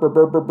anymore. Burr, burr,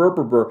 burr, burr, burr,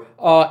 burr,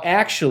 burr.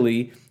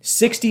 Actually,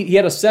 he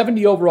had a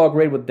 70 overall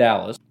grade with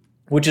Dallas,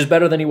 which is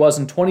better than he was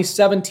in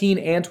 2017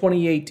 and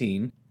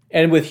 2018.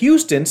 And with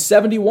Houston,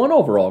 71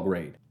 overall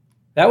grade.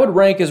 That would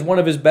rank as one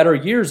of his better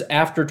years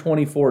after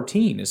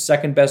 2014, his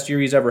second best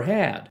year he's ever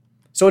had.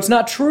 So it's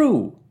not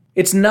true.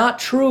 It's not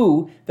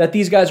true that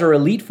these guys are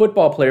elite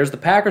football players. The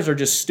Packers are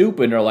just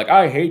stupid and they're like,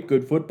 I hate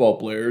good football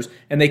players.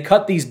 And they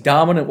cut these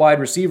dominant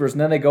wide receivers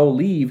and then they go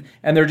leave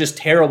and they're just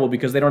terrible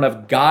because they don't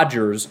have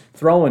Godgers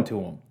throwing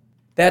to them.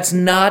 That's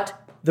not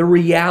the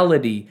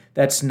reality.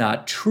 That's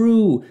not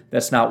true.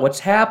 That's not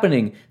what's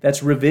happening.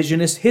 That's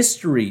revisionist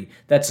history.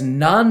 That's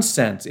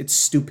nonsense. It's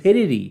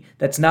stupidity.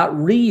 That's not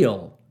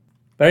real.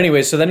 But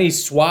anyway, so then he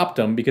swapped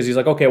him because he's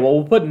like, okay, well,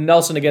 we'll put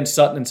Nelson against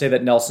Sutton and say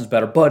that Nelson's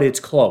better, but it's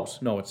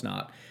close. No, it's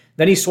not.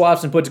 Then he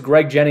swaps and puts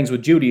Greg Jennings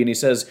with Jeudy, and he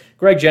says,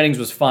 Greg Jennings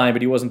was fine,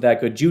 but he wasn't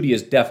that good. Jeudy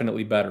is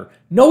definitely better.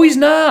 No, he's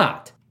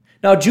not.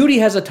 Now, Jeudy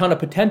has a ton of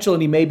potential,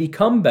 and he may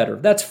become better.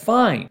 That's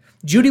fine.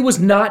 Jeudy was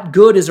not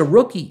good as a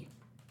rookie.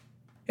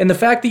 And the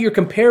fact that you're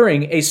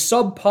comparing a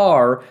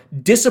subpar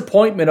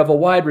disappointment of a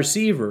wide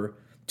receiver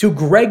to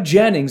Greg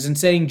Jennings and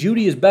saying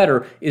Jeudy is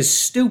better is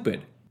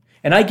stupid.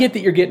 And I get that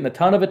you're getting a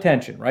ton of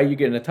attention, right? You're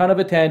getting a ton of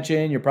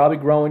attention. You're probably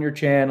growing your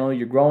channel.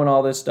 You're growing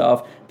all this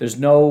stuff. There's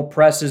no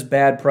press is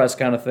bad press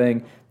kind of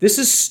thing. This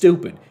is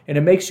stupid, and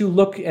it makes you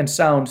look and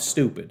sound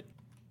stupid.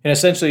 And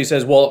essentially he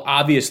says, well,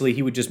 obviously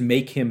he would just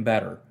make him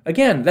better.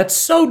 Again, that's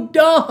so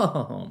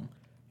dumb.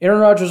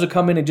 Aaron Rodgers would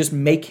come in and just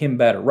make him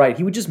better, right?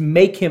 He would just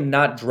make him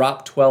not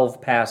drop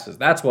 12 passes.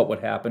 That's what would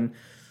happen.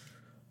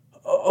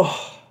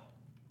 Oh,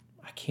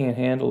 I can't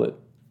handle it.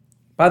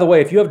 By the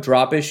way, if you have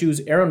drop issues,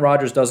 Aaron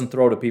Rodgers doesn't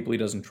throw to people he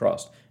doesn't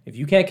trust. If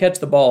you can't catch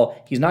the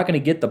ball, he's not going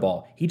to get the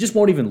ball. He just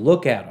won't even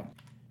look at him.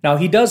 Now,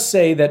 he does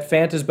say that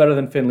Fant is better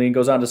than Finley and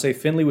goes on to say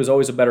Finley was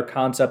always a better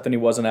concept than he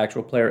was an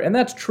actual player. And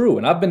that's true.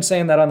 And I've been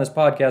saying that on this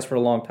podcast for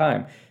a long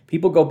time.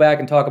 People go back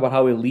and talk about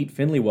how elite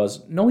Finley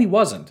was. No, he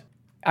wasn't.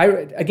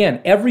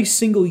 Again, every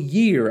single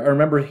year I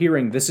remember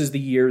hearing, this is the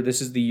year,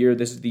 this is the year,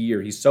 this is the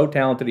year. He's so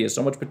talented. He has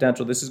so much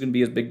potential. This is going to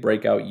be his big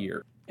breakout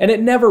year. And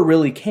it never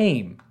really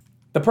came.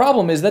 The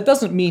problem is that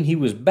doesn't mean he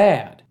was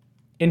bad.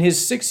 In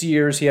his 6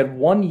 years, he had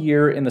 1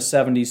 year in the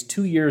 70s,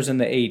 2 years in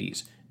the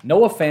 80s.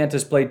 Noah Fant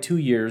has played 2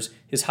 years.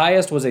 His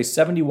highest was a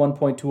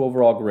 71.2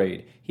 overall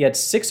grade. He had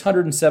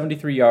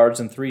 673 yards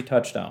and 3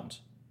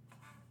 touchdowns.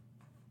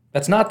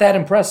 That's not that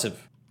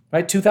impressive,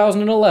 right?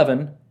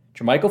 2011,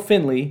 Jermichael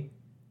Finley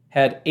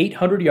had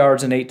 800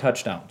 yards and 8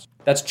 touchdowns.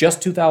 That's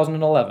just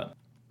 2011.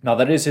 Now,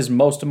 that is his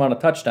most amount of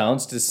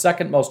touchdowns, his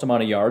second most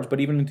amount of yards, but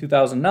even in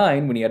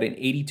 2009, when he had an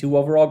 82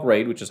 overall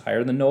grade, which is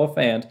higher than Noah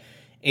Fant,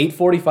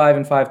 845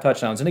 and 5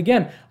 touchdowns. And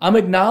again, I'm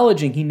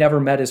acknowledging he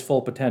never met his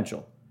full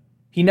potential.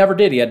 He never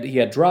did. He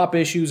had drop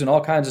issues and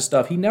all kinds of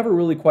stuff. He never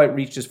really quite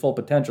reached his full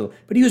potential,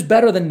 but he was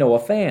better than Noah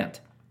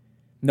Fant.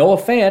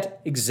 Noah Fant,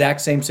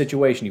 exact same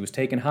situation. He was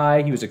taken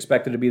high. He was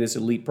expected to be this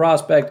elite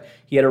prospect.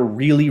 He had a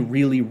really,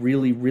 really,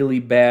 really, really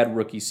bad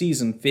rookie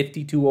season,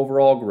 52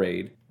 overall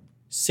grade.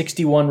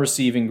 61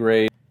 receiving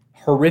grade,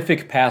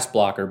 horrific pass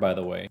blocker, by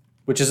the way,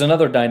 which is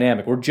another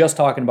dynamic. We're just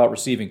talking about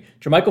receiving.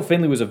 Jermichael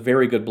Finley was a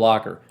very good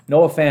blocker.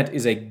 Noah Fant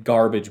is a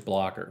garbage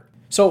blocker.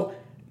 So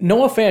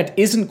Noah Fant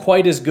isn't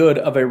quite as good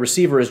of a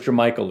receiver as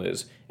Jermichael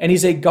is, and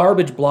he's a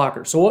garbage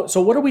blocker. So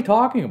what are we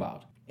talking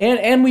about?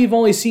 And we've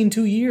only seen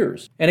 2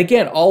 years. And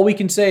again, all we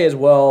can say is,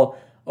 well,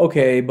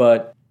 okay,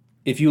 but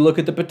if you look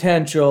at the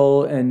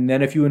potential, and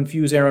then if you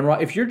infuse Aaron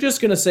Rodgers, if you're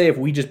just going to say if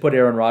we just put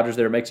Aaron Rodgers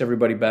there, it makes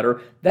everybody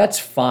better, that's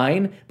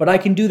fine, but I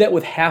can do that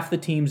with half the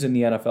teams in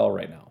the NFL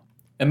right now.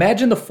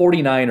 Imagine the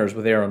 49ers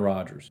with Aaron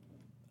Rodgers.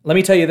 Let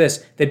me tell you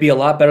this, they'd be a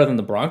lot better than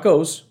the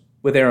Broncos.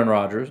 with Aaron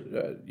Rodgers.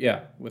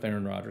 With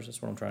Aaron Rodgers.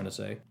 That's what I'm trying to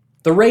say.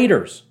 The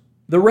Raiders.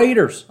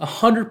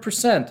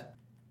 100%.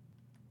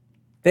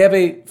 They have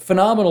a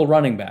phenomenal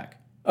running back,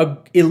 an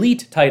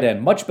elite tight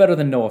end, much better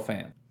than Noah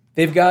Fant.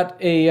 They've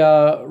got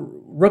a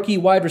rookie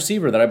wide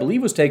receiver that I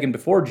believe was taken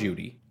before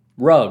Judy,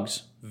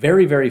 Ruggs,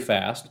 very, very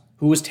fast,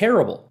 who was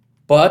terrible.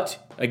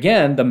 But,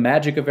 again, the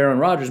magic of Aaron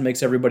Rodgers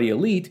makes everybody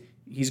elite.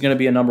 He's going to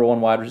be a number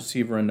one wide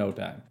receiver in no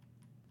time.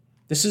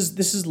 This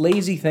is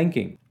lazy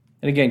thinking.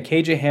 And again,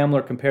 KJ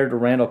Hamler compared to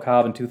Randall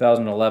Cobb in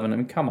 2011. I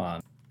mean, come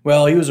on.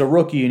 Well, he was a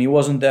rookie and he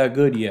wasn't that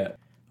good yet.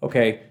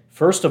 Okay,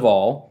 first of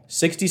all,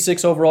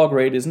 66 overall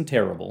grade isn't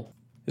terrible,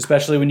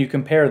 especially when you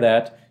compare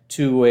that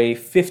to a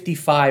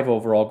 55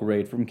 overall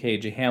grade from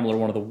KJ Hamler,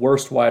 one of the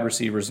worst wide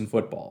receivers in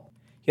football.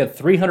 He had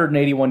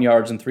 381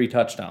 yards and 3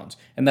 touchdowns,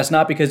 and that's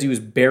not because he was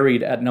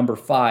buried at number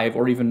 5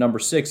 or even number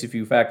 6 if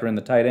you factor in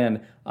the tight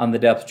end on the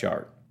depth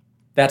chart.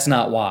 That's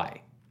not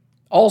why.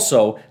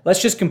 Also,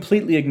 let's just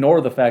completely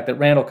ignore the fact that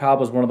Randall Cobb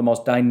was one of the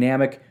most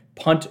dynamic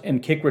punt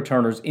and kick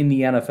returners in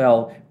the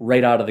NFL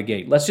right out of the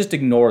gate. Let's just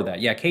ignore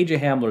that. Yeah, KJ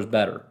Hamler's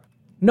better.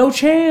 No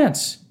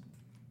chance.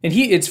 And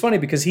it's funny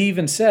because he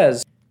even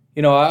says,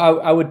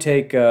 I would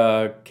take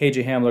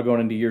KJ Hamler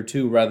going into year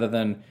 2 rather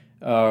than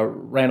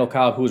Randall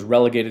Cobb, who was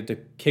relegated to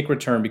kick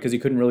return because he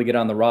couldn't really get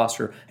on the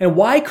roster. And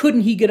why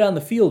couldn't he get on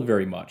the field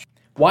very much?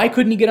 Why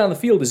couldn't he get on the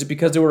field? Is it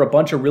because there were a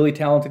bunch of really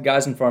talented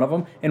guys in front of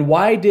him? And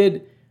why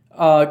did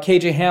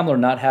KJ Hamler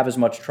not have as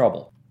much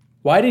trouble?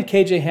 Why did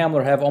KJ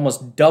Hamler have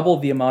almost double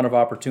the amount of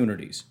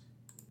opportunities?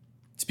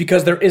 It's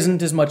because there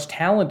isn't as much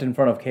talent in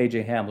front of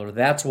KJ Hamler.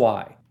 That's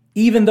why.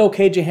 Even though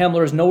KJ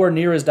Hamler is nowhere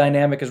near as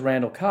dynamic as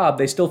Randall Cobb,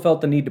 they still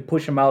felt the need to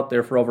push him out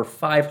there for over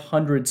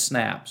 500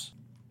 snaps.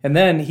 And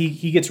then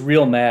he gets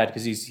real mad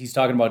because he's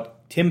talking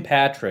about Tim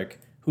Patrick,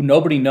 who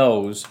nobody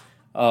knows,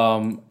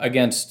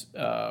 against,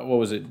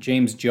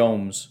 James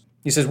Jones.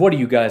 He says, what are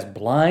you guys,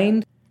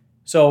 blind?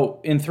 So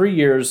in 3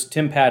 years,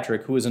 Tim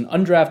Patrick, who is an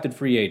undrafted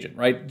free agent,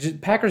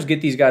 right? Packers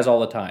get these guys all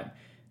the time.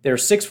 They're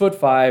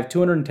 6'5",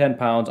 210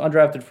 pounds,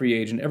 undrafted free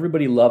agent.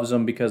 Everybody loves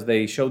them because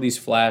they show these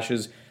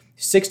flashes.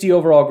 60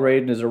 overall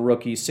grade as a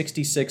rookie,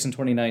 66 in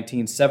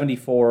 2019,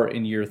 74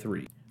 in year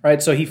 3.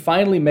 Right? So he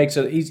finally makes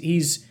it.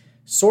 He's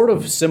sort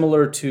of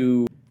similar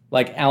to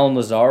like Allen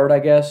Lazard, I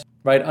guess,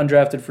 right?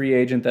 Undrafted free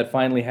agent that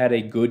finally had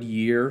a good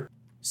year,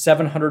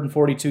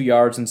 742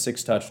 yards and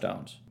 6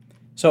 touchdowns.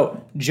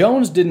 So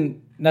Jones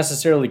didn't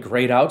necessarily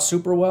grade out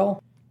super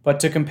well, but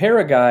to compare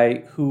a guy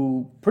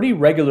who pretty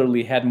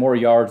regularly had more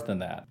yards than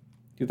that,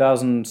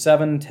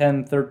 2007,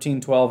 10,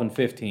 13, 12, and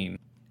 15,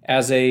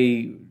 as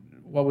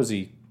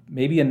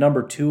maybe a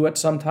number 2 at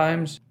some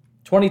times.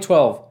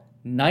 2012,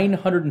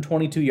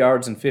 922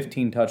 yards and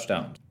 15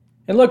 touchdowns.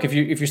 And look, if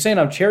you're saying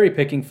I'm cherry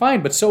picking,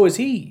 fine, but so is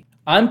he.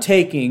 I'm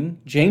taking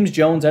James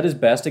Jones at his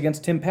best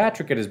against Tim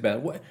Patrick at his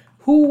best.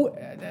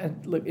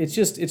 Look, it's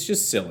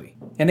just silly.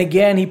 And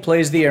again, he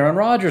plays the Aaron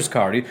Rodgers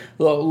card.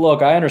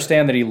 Look, I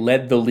understand that he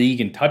led the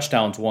league in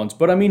touchdowns once,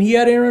 but I mean, he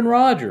had Aaron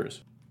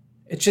Rodgers.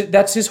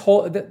 That's his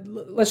whole.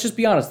 Let's just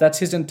be honest. That's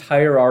his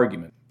entire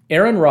argument.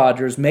 Aaron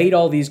Rodgers made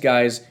all these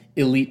guys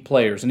elite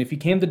players, and if he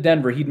came to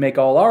Denver, he'd make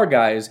all our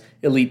guys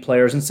elite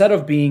players instead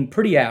of being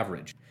pretty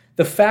average.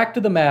 The fact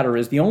of the matter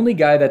is, the only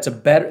guy that's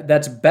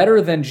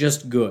better than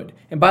just good.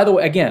 And by the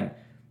way, again,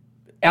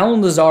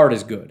 Allen Lazard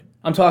is good.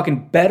 I'm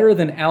talking better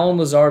than Allen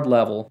Lazard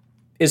level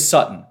is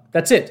Sutton.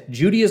 That's it.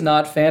 Judy is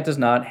not, Fant is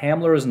not,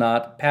 Hamler is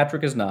not,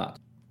 Patrick is not.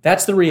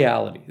 That's the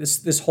reality.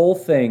 This whole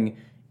thing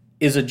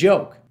is a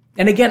joke.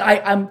 And again,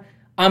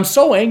 I'm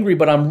so angry,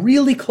 but I'm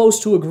really close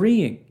to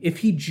agreeing. If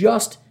he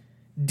just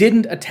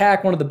didn't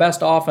attack one of the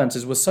best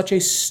offenses with such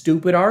a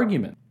stupid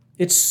argument.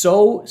 It's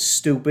so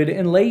stupid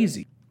and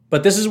lazy.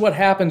 But this is what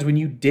happens when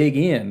you dig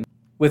in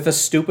with a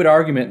stupid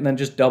argument and then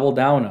just double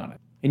down on it.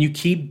 And you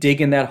keep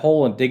digging that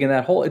hole and digging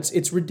that hole.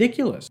 It's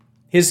ridiculous.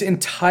 His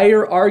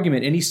entire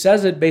argument, and he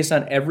says it based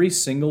on every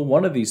single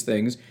one of these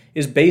things,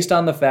 is based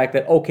on the fact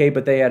that, okay,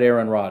 but they had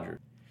Aaron Rodgers.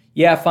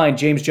 Yeah, fine,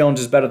 James Jones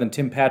is better than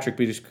Tim Patrick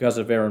because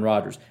of Aaron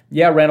Rodgers.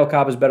 Yeah, Randall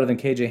Cobb is better than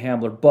KJ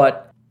Hamler,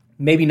 but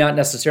maybe not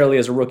necessarily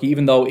as a rookie,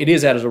 even though it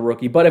is as a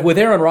rookie. But if with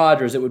Aaron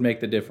Rodgers, it would make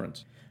the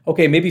difference.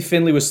 Okay, maybe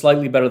Finley was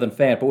slightly better than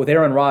Fant, but with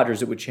Aaron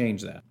Rodgers, it would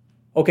change that.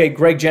 Okay,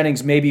 Greg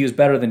Jennings maybe was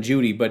better than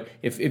Judy, but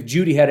if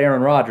Judy had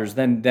Aaron Rodgers,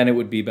 then it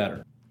would be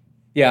better.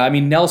 Yeah, I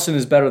mean, Nelson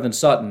is better than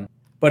Sutton,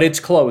 but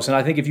it's close, and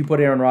I think if you put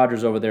Aaron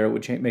Rodgers over there, it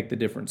would make the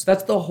difference.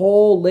 That's the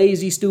whole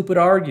lazy, stupid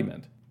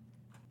argument.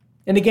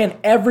 And again,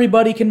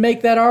 everybody can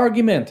make that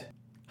argument.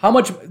 How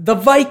much? The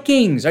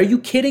Vikings! Are you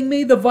kidding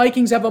me? The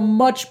Vikings have a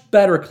much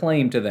better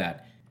claim to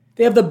that.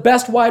 They have the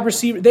best wide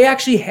receiver. They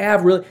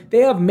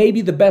have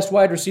maybe the best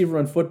wide receiver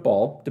in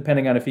football,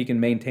 depending on if he can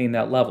maintain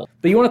that level.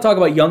 But you want to talk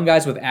about young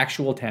guys with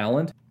actual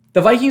talent?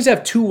 The Vikings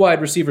have 2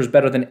 wide receivers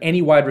better than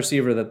any wide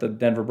receiver that the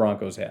Denver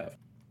Broncos have.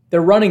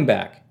 Their running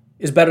back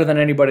is better than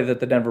anybody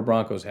that the Denver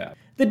Broncos have.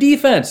 The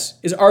defense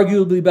is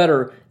arguably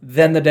better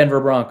than the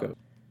Denver Broncos.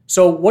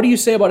 So what do you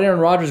say about Aaron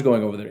Rodgers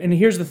going over there? And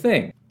here's the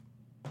thing.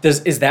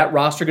 Is that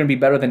roster going to be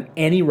better than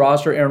any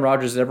roster Aaron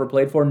Rodgers has ever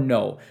played for?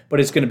 No. But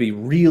it's going to be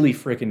really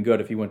freaking good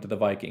if he went to the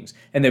Vikings.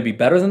 And they'd be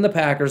better than the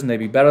Packers, and they'd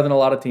be better than a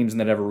lot of teams, and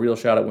they'd have a real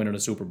shot at winning a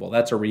Super Bowl.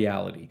 That's a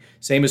reality.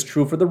 Same is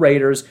true for the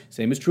Raiders.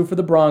 Same is true for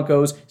the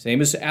Broncos.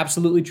 Same is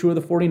absolutely true of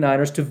the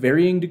 49ers to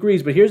varying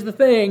degrees. But here's the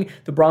thing.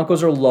 The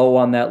Broncos are low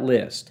on that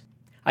list.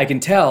 I can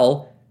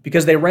tell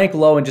because they rank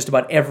low in just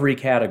about every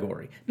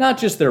category. Not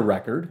just their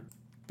record.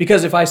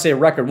 Because if I say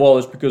record, well,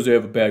 it's because they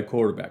have a bad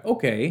quarterback.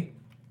 Okay.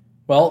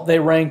 Well, they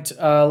ranked,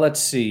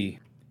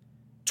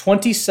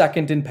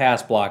 22nd in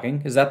pass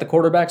blocking. Is that the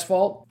quarterback's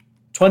fault?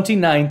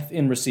 29th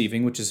in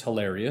receiving, which is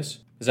hilarious.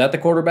 Is that the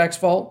quarterback's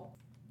fault?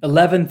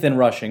 11th in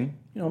rushing.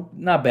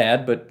 Not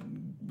bad, but,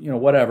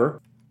 whatever.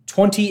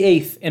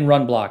 28th in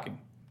run blocking.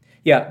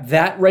 Yeah,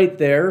 that right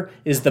there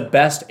is the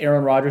best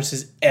Aaron Rodgers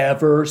has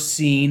ever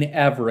seen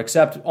ever,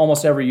 except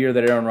almost every year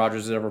that Aaron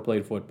Rodgers has ever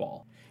played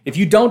football. If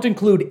you don't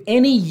include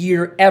any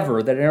year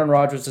ever that Aaron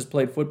Rodgers has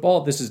played football,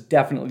 this is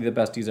definitely the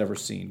best he's ever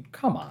seen.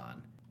 Come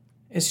on.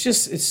 It's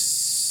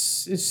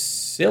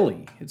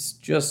silly. It's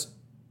just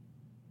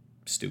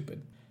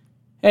stupid.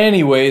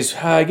 Anyways,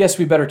 I guess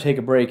we better take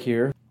a break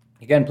here.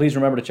 Again, please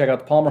remember to check out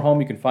the Palmer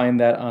Home. You can find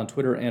that on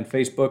Twitter and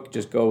Facebook.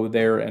 Just go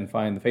there and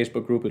find the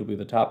Facebook group. It'll be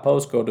the top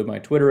post. Go to my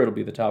Twitter. It'll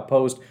be the top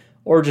post.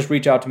 Or just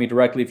reach out to me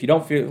directly. If you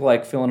don't feel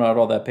like filling out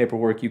all that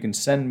paperwork, you can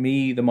send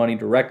me the money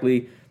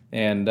directly.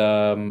 And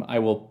I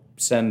will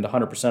send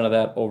 100% of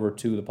that over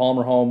to the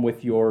Palmer Home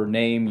with your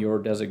name, your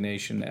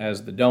designation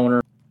as the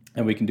donor,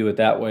 and we can do it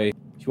that way.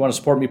 If you want to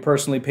support me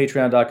personally,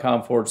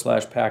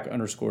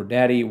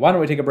 patreon.com/pack_daddy. Why don't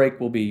we take a break?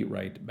 We'll be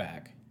right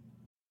back.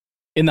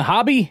 In the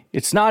hobby,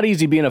 it's not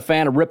easy being a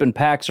fan of ripping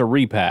packs or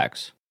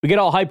repacks. We get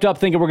all hyped up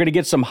thinking we're going to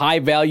get some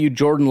high-value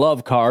Jordan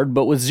Love card,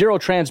 but with zero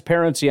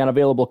transparency on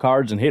available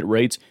cards and hit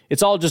rates,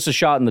 it's all just a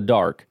shot in the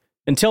dark.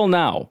 Until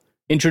now.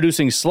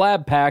 Introducing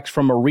Slab Packs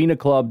from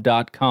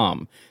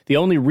ArenaClub.com, the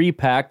only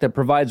repack that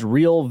provides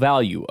real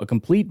value, a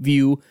complete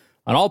view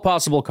on all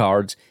possible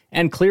cards,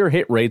 and clear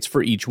hit rates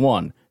for each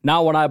one.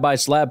 Now when I buy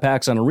Slab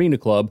Packs on Arena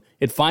Club,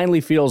 it finally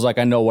feels like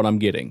I know what I'm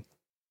getting.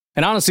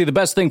 And honestly, the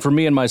best thing for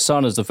me and my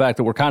son is the fact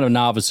that we're kind of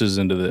novices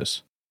into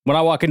this. When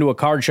I walk into a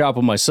card shop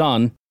with my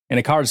son, and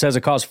a card says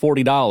it costs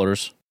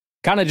 $40,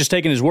 kind of just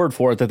taking his word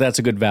for it that that's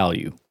a good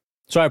value.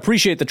 So I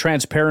appreciate the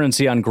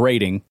transparency on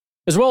grading,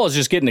 as well as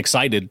just getting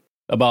excited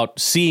about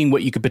seeing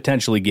what you could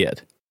potentially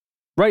get.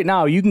 Right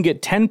now, you can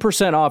get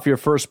 10% off your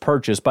first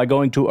purchase by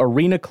going to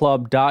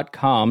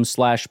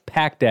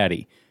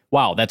arenaclub.com/packdaddy.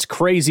 Wow, that's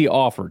crazy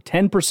offer.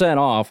 10%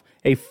 off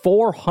a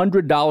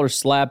 $400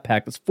 slab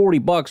pack. That's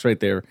 $40 right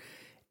there.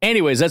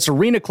 Anyways, that's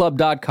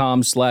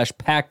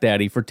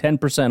arenaclub.com/packdaddy for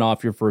 10%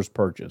 off your first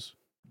purchase.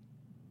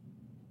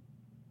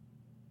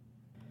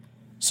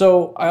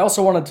 So I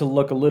also wanted to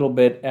look a little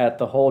bit at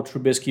the whole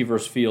Trubisky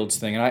versus Fields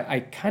thing, and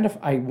I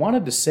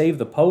wanted to save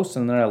the post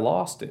and then I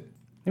lost it.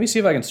 Let me see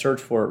if I can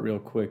search for it real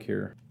quick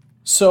here.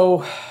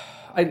 So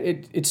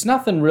it's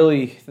nothing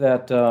really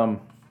that I'm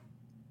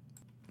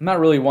not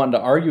really wanting to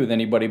argue with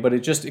anybody, but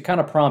it kind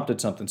of prompted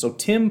something. So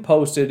Tim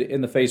posted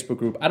in the Facebook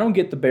group, I don't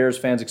get the Bears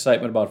fans'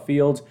 excitement about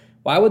Fields.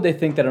 Why would they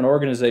think that an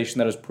organization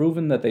that has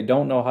proven that they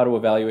don't know how to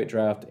evaluate,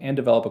 draft, and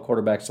develop a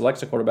quarterback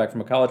selects a quarterback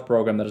from a college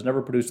program that has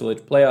never produced a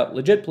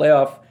legit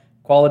playoff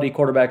quality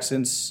quarterback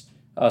since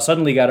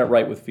suddenly got it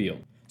right with Field?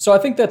 So I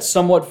think that's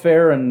somewhat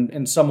fair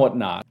and somewhat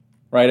not,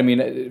 right? I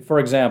mean, for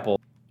example,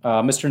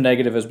 Mr.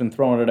 Negative has been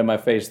throwing it in my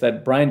face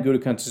that Brian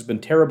Gutekunst has been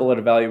terrible at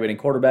evaluating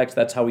quarterbacks.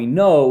 That's how he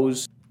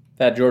knows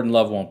that Jordan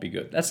Love won't be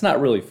good. That's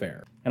not really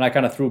fair. And I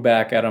kind of threw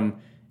back at him,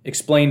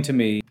 explain to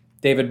me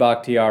David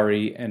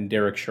Bakhtiari and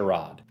Derek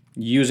Sherrod.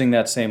 Using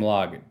that same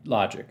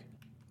logic,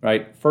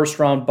 right? First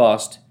round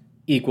bust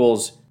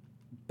equals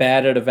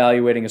bad at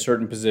evaluating a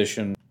certain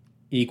position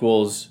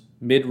equals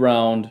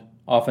mid-round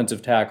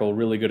offensive tackle,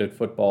 really good at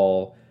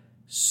football.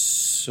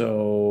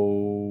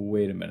 So,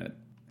 wait a minute.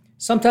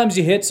 Sometimes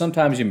you hit,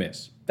 sometimes you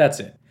miss.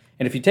 That's it.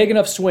 And if you take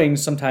enough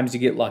swings, sometimes you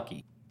get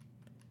lucky.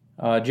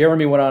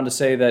 Jeremy went on to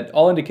say that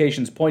all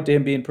indications point to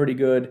him being pretty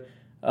good.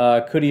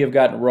 Could he have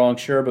gotten it wrong?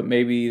 Sure, but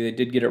maybe they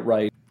did get it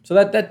right. So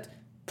that's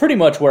pretty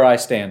much where I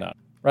stand on it.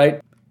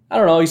 Right? I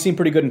don't know. He seemed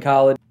pretty good in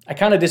college. I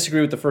kind of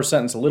disagree with the first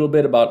sentence a little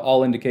bit about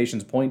all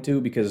indications point to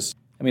because,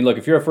 I mean, look,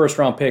 if you're a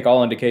first-round pick,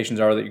 all indications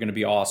are that you're going to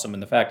be awesome,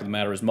 and the fact of the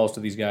matter is most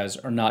of these guys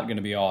are not going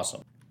to be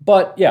awesome.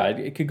 But, yeah,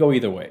 it could go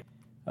either way.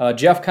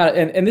 Jeff kind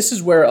of, and this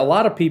is where a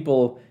lot of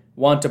people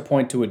want to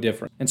point to a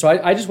difference. And so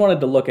I just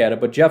wanted to look at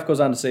it, but Jeff goes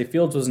on to say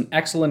Fields was an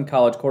excellent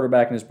college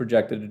quarterback and is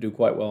projected to do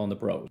quite well in the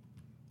pros.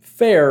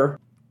 Fair,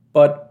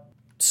 but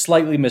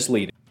slightly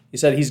misleading. He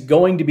said he's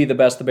going to be the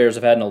best the Bears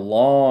have had in a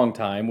long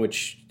time,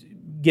 which,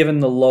 given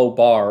the low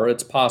bar,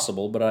 it's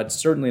possible, but it's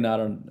certainly not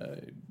a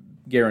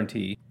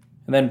guarantee.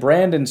 And then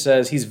Brandon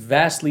says he's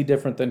vastly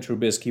different than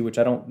Trubisky, which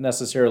I don't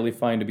necessarily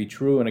find to be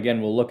true. And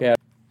again, we'll look at.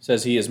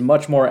 Says he is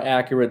much more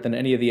accurate than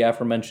any of the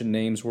aforementioned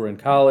names were in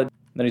college.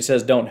 And then he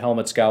says don't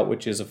helmet scout,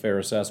 which is a fair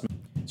assessment.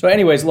 So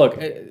anyways, look,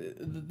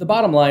 the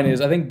bottom line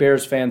is I think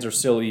Bears fans are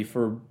silly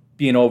for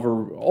being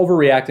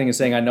overreacting and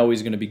saying, I know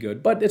he's going to be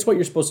good. But it's what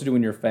you're supposed to do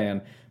when you're a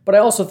fan. But I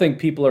also think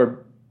people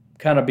are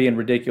kind of being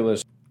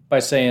ridiculous by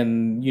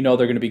saying, they're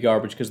going to be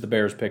garbage because the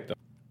Bears picked them.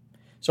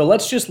 So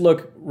let's just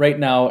look right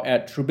now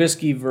at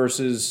Trubisky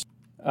versus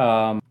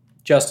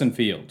Justin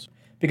Fields.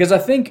 Because I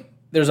think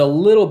there's a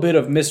little bit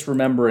of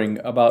misremembering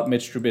about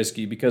Mitch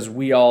Trubisky because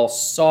we all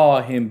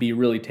saw him be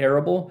really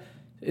terrible.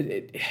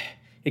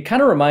 It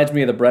kind of reminds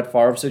me of the Brett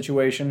Favre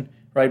situation,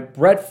 right?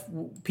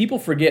 People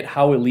forget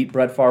how elite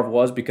Brett Favre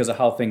was because of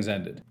how things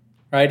ended,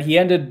 right? He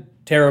ended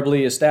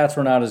terribly. His stats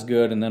were not as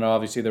good, and then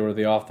obviously there were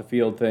the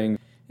off-the-field thing.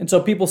 And so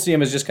people see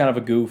him as just kind of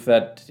a goof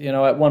that,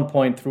 at one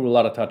point threw a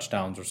lot of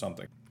touchdowns or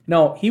something.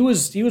 No, he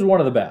was one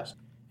of the best.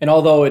 And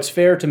although it's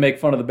fair to make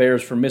fun of the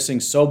Bears for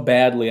missing so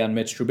badly on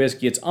Mitch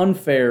Trubisky, it's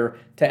unfair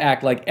to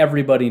act like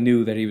everybody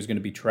knew that he was going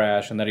to be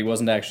trash and that he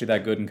wasn't actually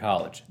that good in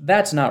college.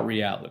 That's not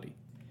reality.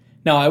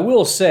 Now, I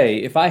will say,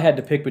 if I had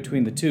to pick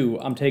between the two,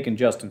 I'm taking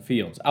Justin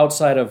Fields.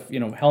 Outside of,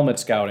 helmet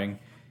scouting,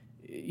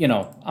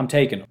 I'm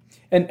taking him.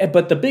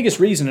 But the biggest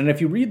reason, and if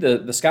you read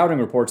the scouting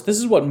reports, this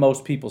is what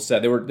most people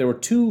said. There were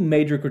two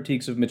major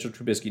critiques of Mitchell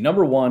Trubisky.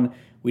 Number one,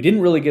 we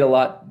didn't really get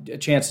a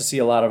chance to see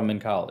a lot of him in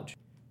college.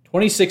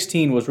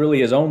 2016 was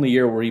really his only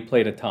year where he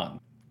played a ton.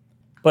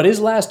 But his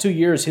last 2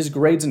 years, his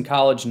grades in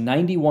college,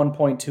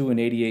 91.2 and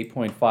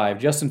 88.5.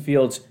 Justin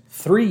Fields,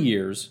 3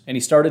 years, and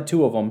he started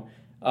 2 of them,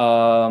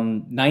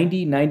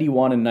 90,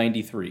 91, and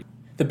 93.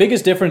 The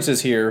biggest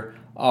differences here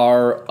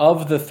are,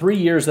 of the 3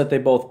 years that they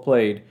both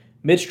played,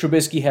 Mitch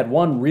Trubisky had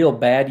one real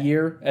bad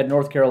year at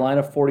North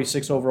Carolina,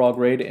 46 overall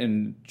grade,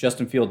 and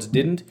Justin Fields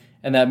didn't,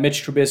 and that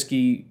Mitch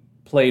Trubisky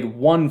played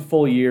 1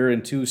 full year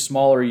and 2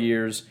 smaller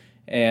years,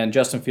 and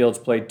Justin Fields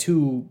played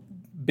 2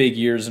 big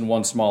years and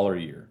 1 smaller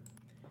year.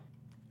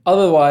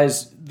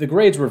 Otherwise, the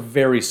grades were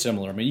very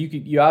similar. I mean,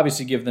 you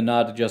obviously give the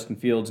nod to Justin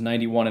Fields,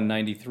 91 and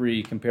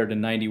 93 compared to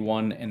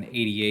 91 and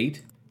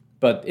 88,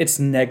 but it's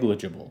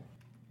negligible.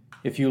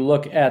 If you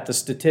look at the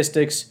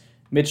statistics,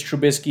 Mitch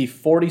Trubisky,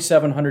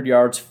 4,700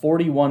 yards,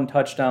 41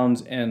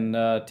 touchdowns, and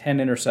 10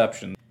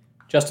 interceptions.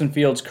 Justin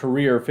Fields'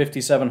 career,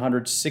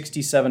 5,700,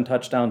 67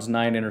 touchdowns,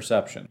 9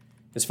 interceptions.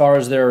 As far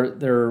as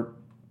their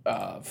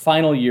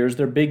final years,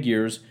 their big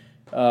years,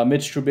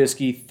 Mitch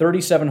Trubisky,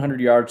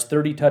 3,700 yards,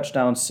 30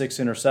 touchdowns, 6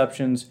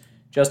 interceptions.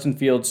 Justin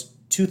Fields,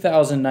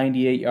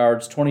 2,098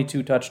 yards,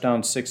 22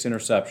 touchdowns, 6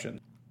 interceptions.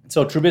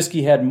 So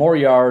Trubisky had more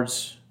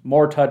yards,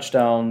 more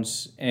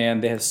touchdowns,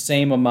 and they had the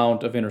same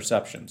amount of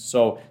interceptions.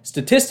 So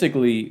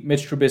statistically,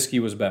 Mitch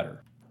Trubisky was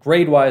better.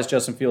 Grade-wise,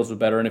 Justin Fields was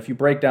better. And if you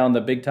break down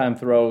the big-time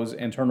throws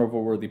and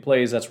turnover-worthy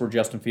plays, that's where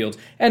Justin Fields...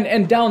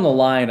 And down the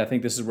line, I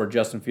think this is where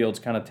Justin Fields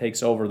kind of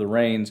takes over the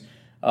reins.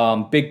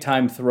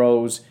 Big-time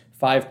throws,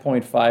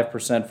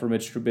 5.5% for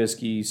Mitch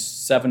Trubisky,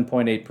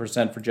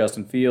 7.8% for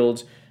Justin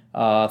Fields.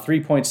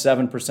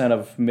 3.7%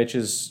 of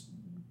Mitch's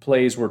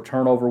plays were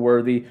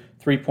turnover-worthy,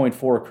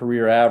 3.4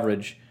 career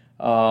average.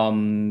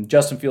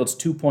 Justin Fields,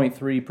 2.3%,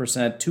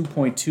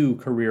 2.2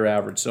 career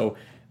average. So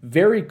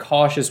very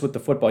cautious with the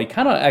football. He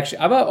kind of actually,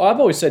 I've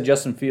always said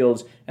Justin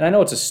Fields, and I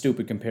know it's a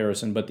stupid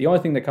comparison, but the only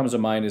thing that comes to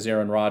mind is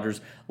Aaron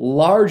Rodgers,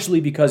 largely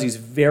because he's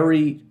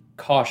very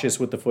cautious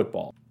with the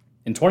football.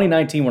 In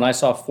 2019, when I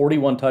saw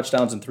 41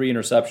 touchdowns and 3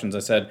 interceptions, I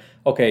said,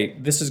 okay,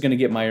 this is going to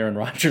get my Aaron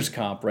Rodgers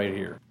comp right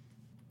here.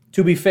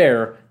 To be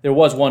fair, there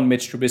was one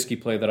Mitch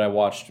Trubisky play that I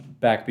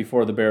watched back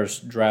before the Bears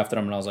drafted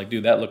him, and I was like,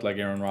 dude, that looked like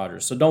Aaron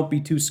Rodgers. So don't be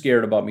too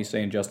scared about me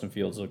saying Justin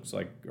Fields looks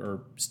like,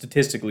 or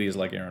statistically is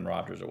like Aaron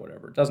Rodgers or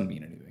whatever. It doesn't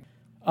mean anything.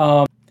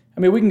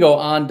 We can go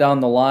on down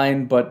the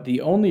line, but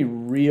the only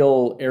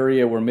real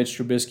area where Mitch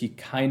Trubisky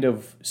kind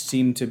of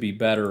seemed to be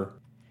better,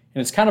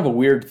 and it's kind of a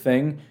weird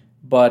thing,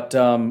 but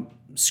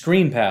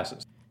screen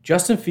passes.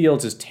 Justin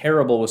Fields is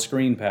terrible with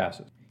screen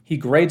passes. He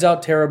grades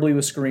out terribly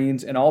with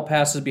screens, and all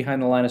passes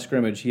behind the line of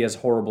scrimmage, he has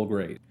horrible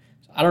grades.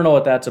 I don't know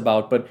what that's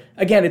about, but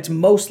again, it's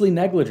mostly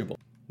negligible.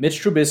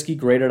 Mitch Trubisky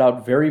graded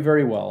out very,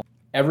 very well.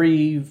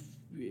 Every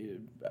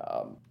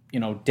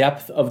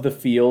depth of the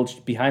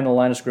field, behind the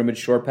line of scrimmage,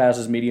 short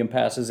passes, medium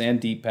passes, and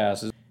deep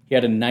passes. He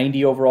had a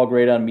 90 overall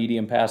grade on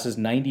medium passes,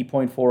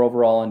 90.4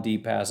 overall on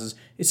deep passes.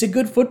 It's a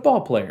good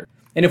football player.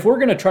 And if we're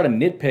going to try to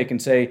nitpick and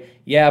say,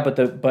 yeah,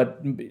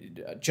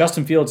 but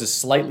Justin Fields is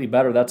slightly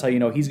better, that's how you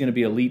know he's going to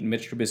be elite and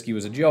Mitch Trubisky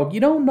was a joke, you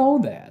don't know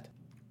that.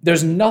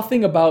 There's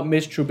nothing about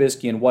Mitch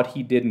Trubisky and what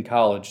he did in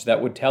college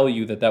that would tell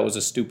you that was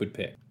a stupid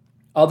pick,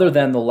 other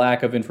than the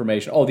lack of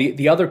information. Oh,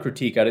 the other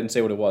critique, I didn't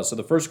say what it was. So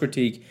the first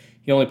critique,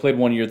 he only played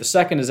 1 year. The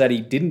second is that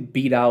he didn't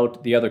beat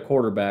out the other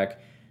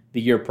quarterback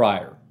the year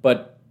prior.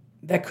 But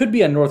that could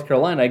be on North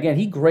Carolina. Again,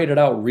 he graded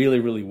out really,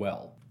 really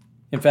well.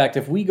 In fact,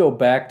 if we go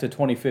back to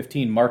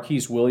 2015,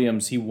 Marquise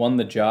Williams, he won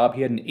the job.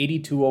 He had an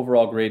 82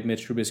 overall grade.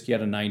 Mitch Trubisky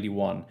had a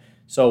 91.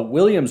 So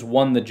Williams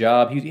won the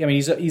job.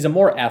 He's a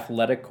more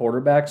athletic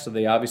quarterback, so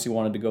they obviously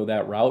wanted to go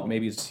that route.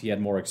 Maybe he had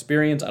more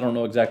experience. I don't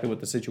know exactly what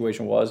the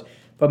situation was.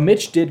 But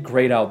Mitch did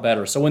grade out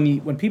better. So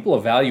when people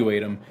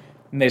evaluate him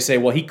and they say,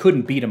 well, he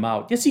couldn't beat him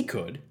out. Yes, he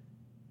could.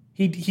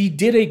 He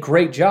did a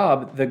great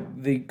job.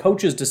 The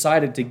coaches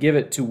decided to give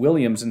it to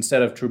Williams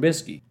instead of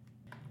Trubisky.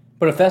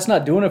 But if that's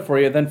not doing it for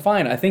you, then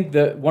fine. I think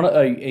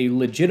a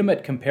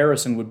legitimate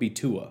comparison would be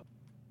Tua,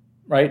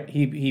 right?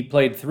 He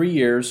played 3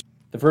 years.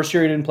 The first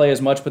year he didn't play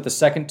as much, but the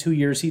second 2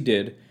 years he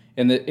did.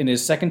 In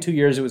his second 2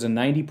 years, it was a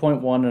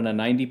 90.1 and a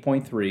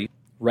 90.3,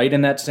 right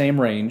in that same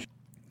range.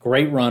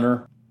 Great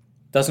runner.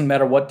 Doesn't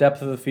matter what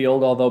depth of the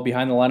field, although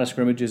behind the line of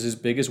scrimmage is his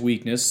biggest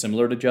weakness,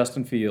 similar to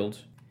Justin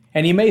Fields.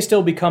 And he may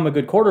still become a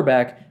good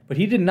quarterback, but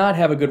he did not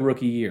have a good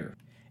rookie year.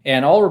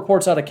 And all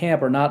reports out of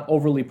camp are not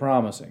overly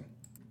promising.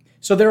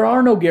 So there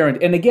are no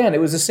guarantees. And again,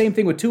 it was the same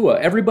thing with Tua.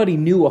 Everybody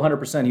knew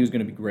 100% he was going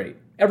to be great.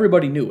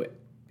 Everybody knew it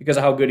because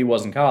of how good he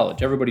was in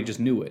college. Everybody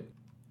just knew it.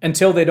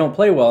 Until they don't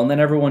play well, and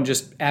then everyone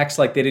just acts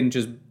like they didn't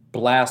just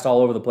blast all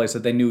over the place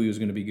that they knew he was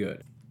going to be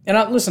good.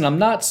 And listen, I'm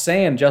not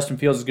saying Justin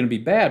Fields is going to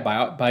be bad.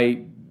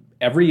 By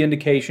every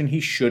indication, he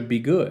should be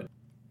good.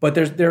 But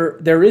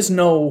there is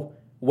no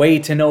way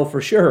to know for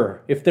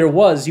sure. If there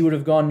was, he would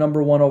have gone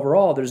number 1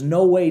 overall. There's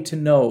no way to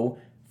know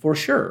for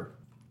sure.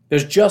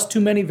 There's just too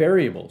many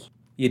variables.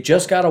 You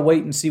just got to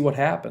wait and see what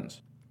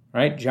happens,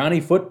 right? Johnny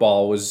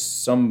Football was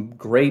some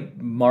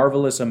great,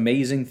 marvelous,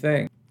 amazing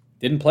thing.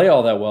 Didn't play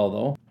all that well,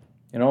 though.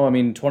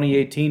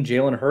 2018,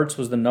 Jalen Hurts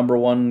was the number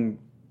 1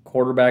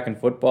 quarterback in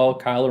football.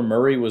 Kyler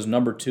Murray was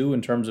number 2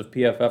 in terms of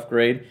PFF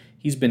grade.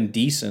 He's been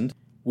decent.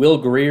 Will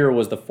Grier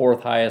was the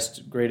 4th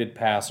highest graded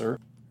passer.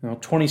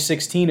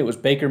 2016, it was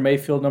Baker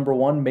Mayfield number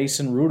 1,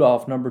 Mason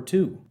Rudolph number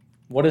 2.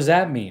 What does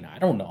that mean? I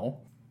don't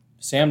know.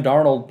 Sam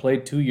Darnold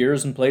played 2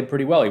 years and played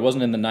pretty well. He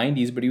wasn't in the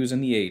 90s, but he was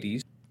in the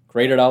 80s.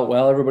 Graded out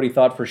well. Everybody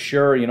thought for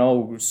sure,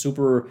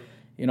 super,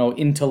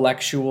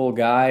 intellectual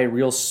guy,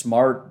 real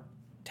smart,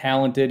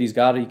 talented.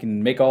 He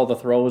can make all the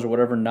throws or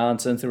whatever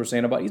nonsense they were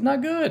saying about. He's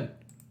not good.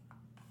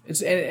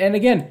 And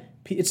again,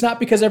 it's not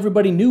because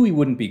everybody knew he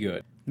wouldn't be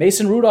good.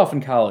 Mason Rudolph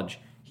in college,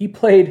 he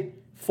played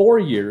 4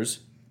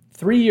 years.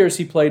 3 years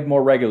he played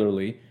more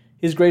regularly.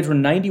 His grades were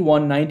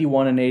 91,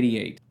 91, and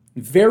 88.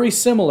 Very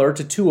similar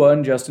to Tua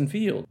and Justin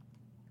Fields.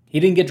 He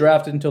didn't get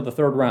drafted until the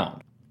 3rd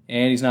round,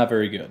 and he's not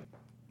very good.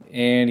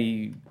 And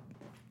he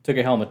took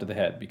a helmet to the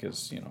head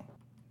because,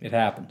 it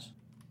happens.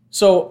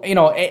 So,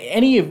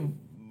 any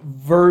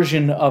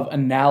version of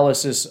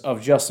analysis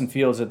of Justin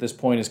Fields at this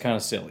point is kind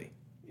of silly.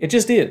 It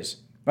just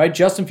is, right?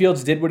 Justin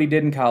Fields did what he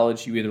did in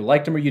college. You either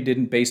liked him or you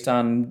didn't based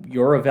on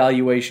your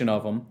evaluation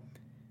of him.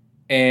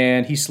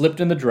 And he slipped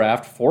in the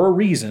draft for a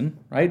reason,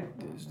 right?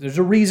 There's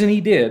a reason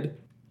he did.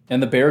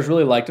 And the Bears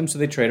really liked him, so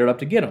they traded up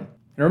to get him.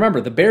 And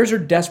remember, the Bears are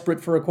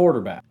desperate for a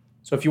quarterback.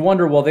 So if you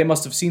wonder, well, they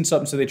must have seen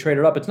something, so they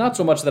traded up. It's not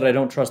so much that I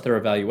don't trust their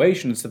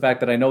evaluation. It's the fact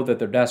that I know that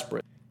they're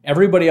desperate.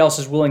 Everybody else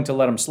is willing to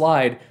let them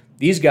slide.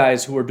 These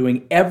guys who are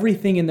doing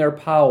everything in their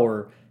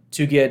power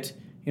to get,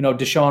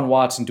 Deshaun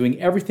Watson, doing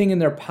everything in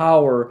their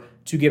power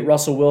to get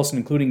Russell Wilson,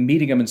 including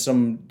meeting him in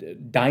some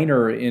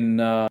diner in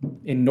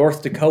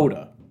North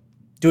Dakota.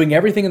 Doing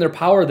everything in their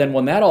power then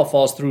when that all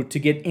falls through to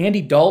get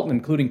Andy Dalton,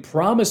 including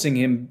promising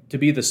him to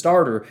be the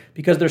starter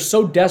because they're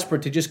so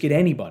desperate to just get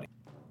anybody.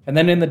 And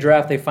then in the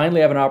draft, they finally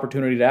have an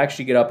opportunity to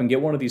actually get up and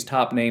get one of these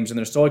top names, and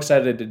they're so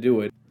excited to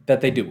do it that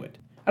they do it.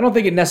 I don't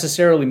think it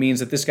necessarily means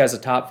that this guy's a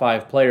top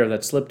 5 player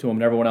that slipped to him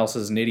and everyone else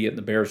is an idiot and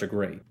the Bears are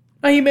great.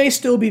 Now, he may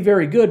still be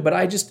very good, but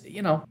I just,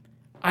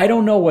 I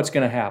don't know what's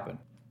going to happen.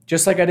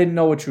 Just like I didn't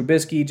know with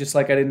Trubisky, just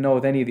like I didn't know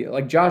with any of the,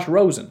 like Josh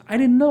Rosen. I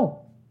didn't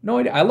know. No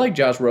idea. I like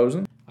Josh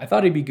Rosen. I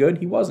thought he'd be good.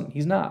 He wasn't.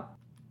 He's not.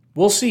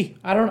 We'll see.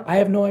 I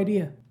have no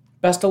idea.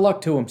 Best of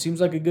luck to him.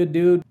 Seems like a good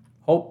dude.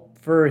 Hope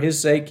for his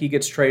sake he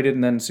gets traded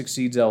and then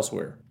succeeds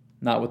elsewhere.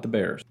 Not with the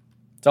Bears.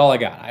 That's all I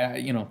got.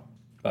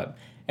 But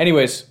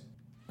anyways,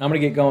 I'm going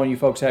to get going. You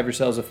folks have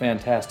yourselves a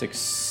fantastic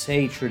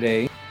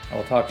Saturday. I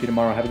will talk to you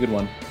tomorrow. Have a good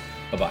one.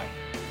 Bye-bye.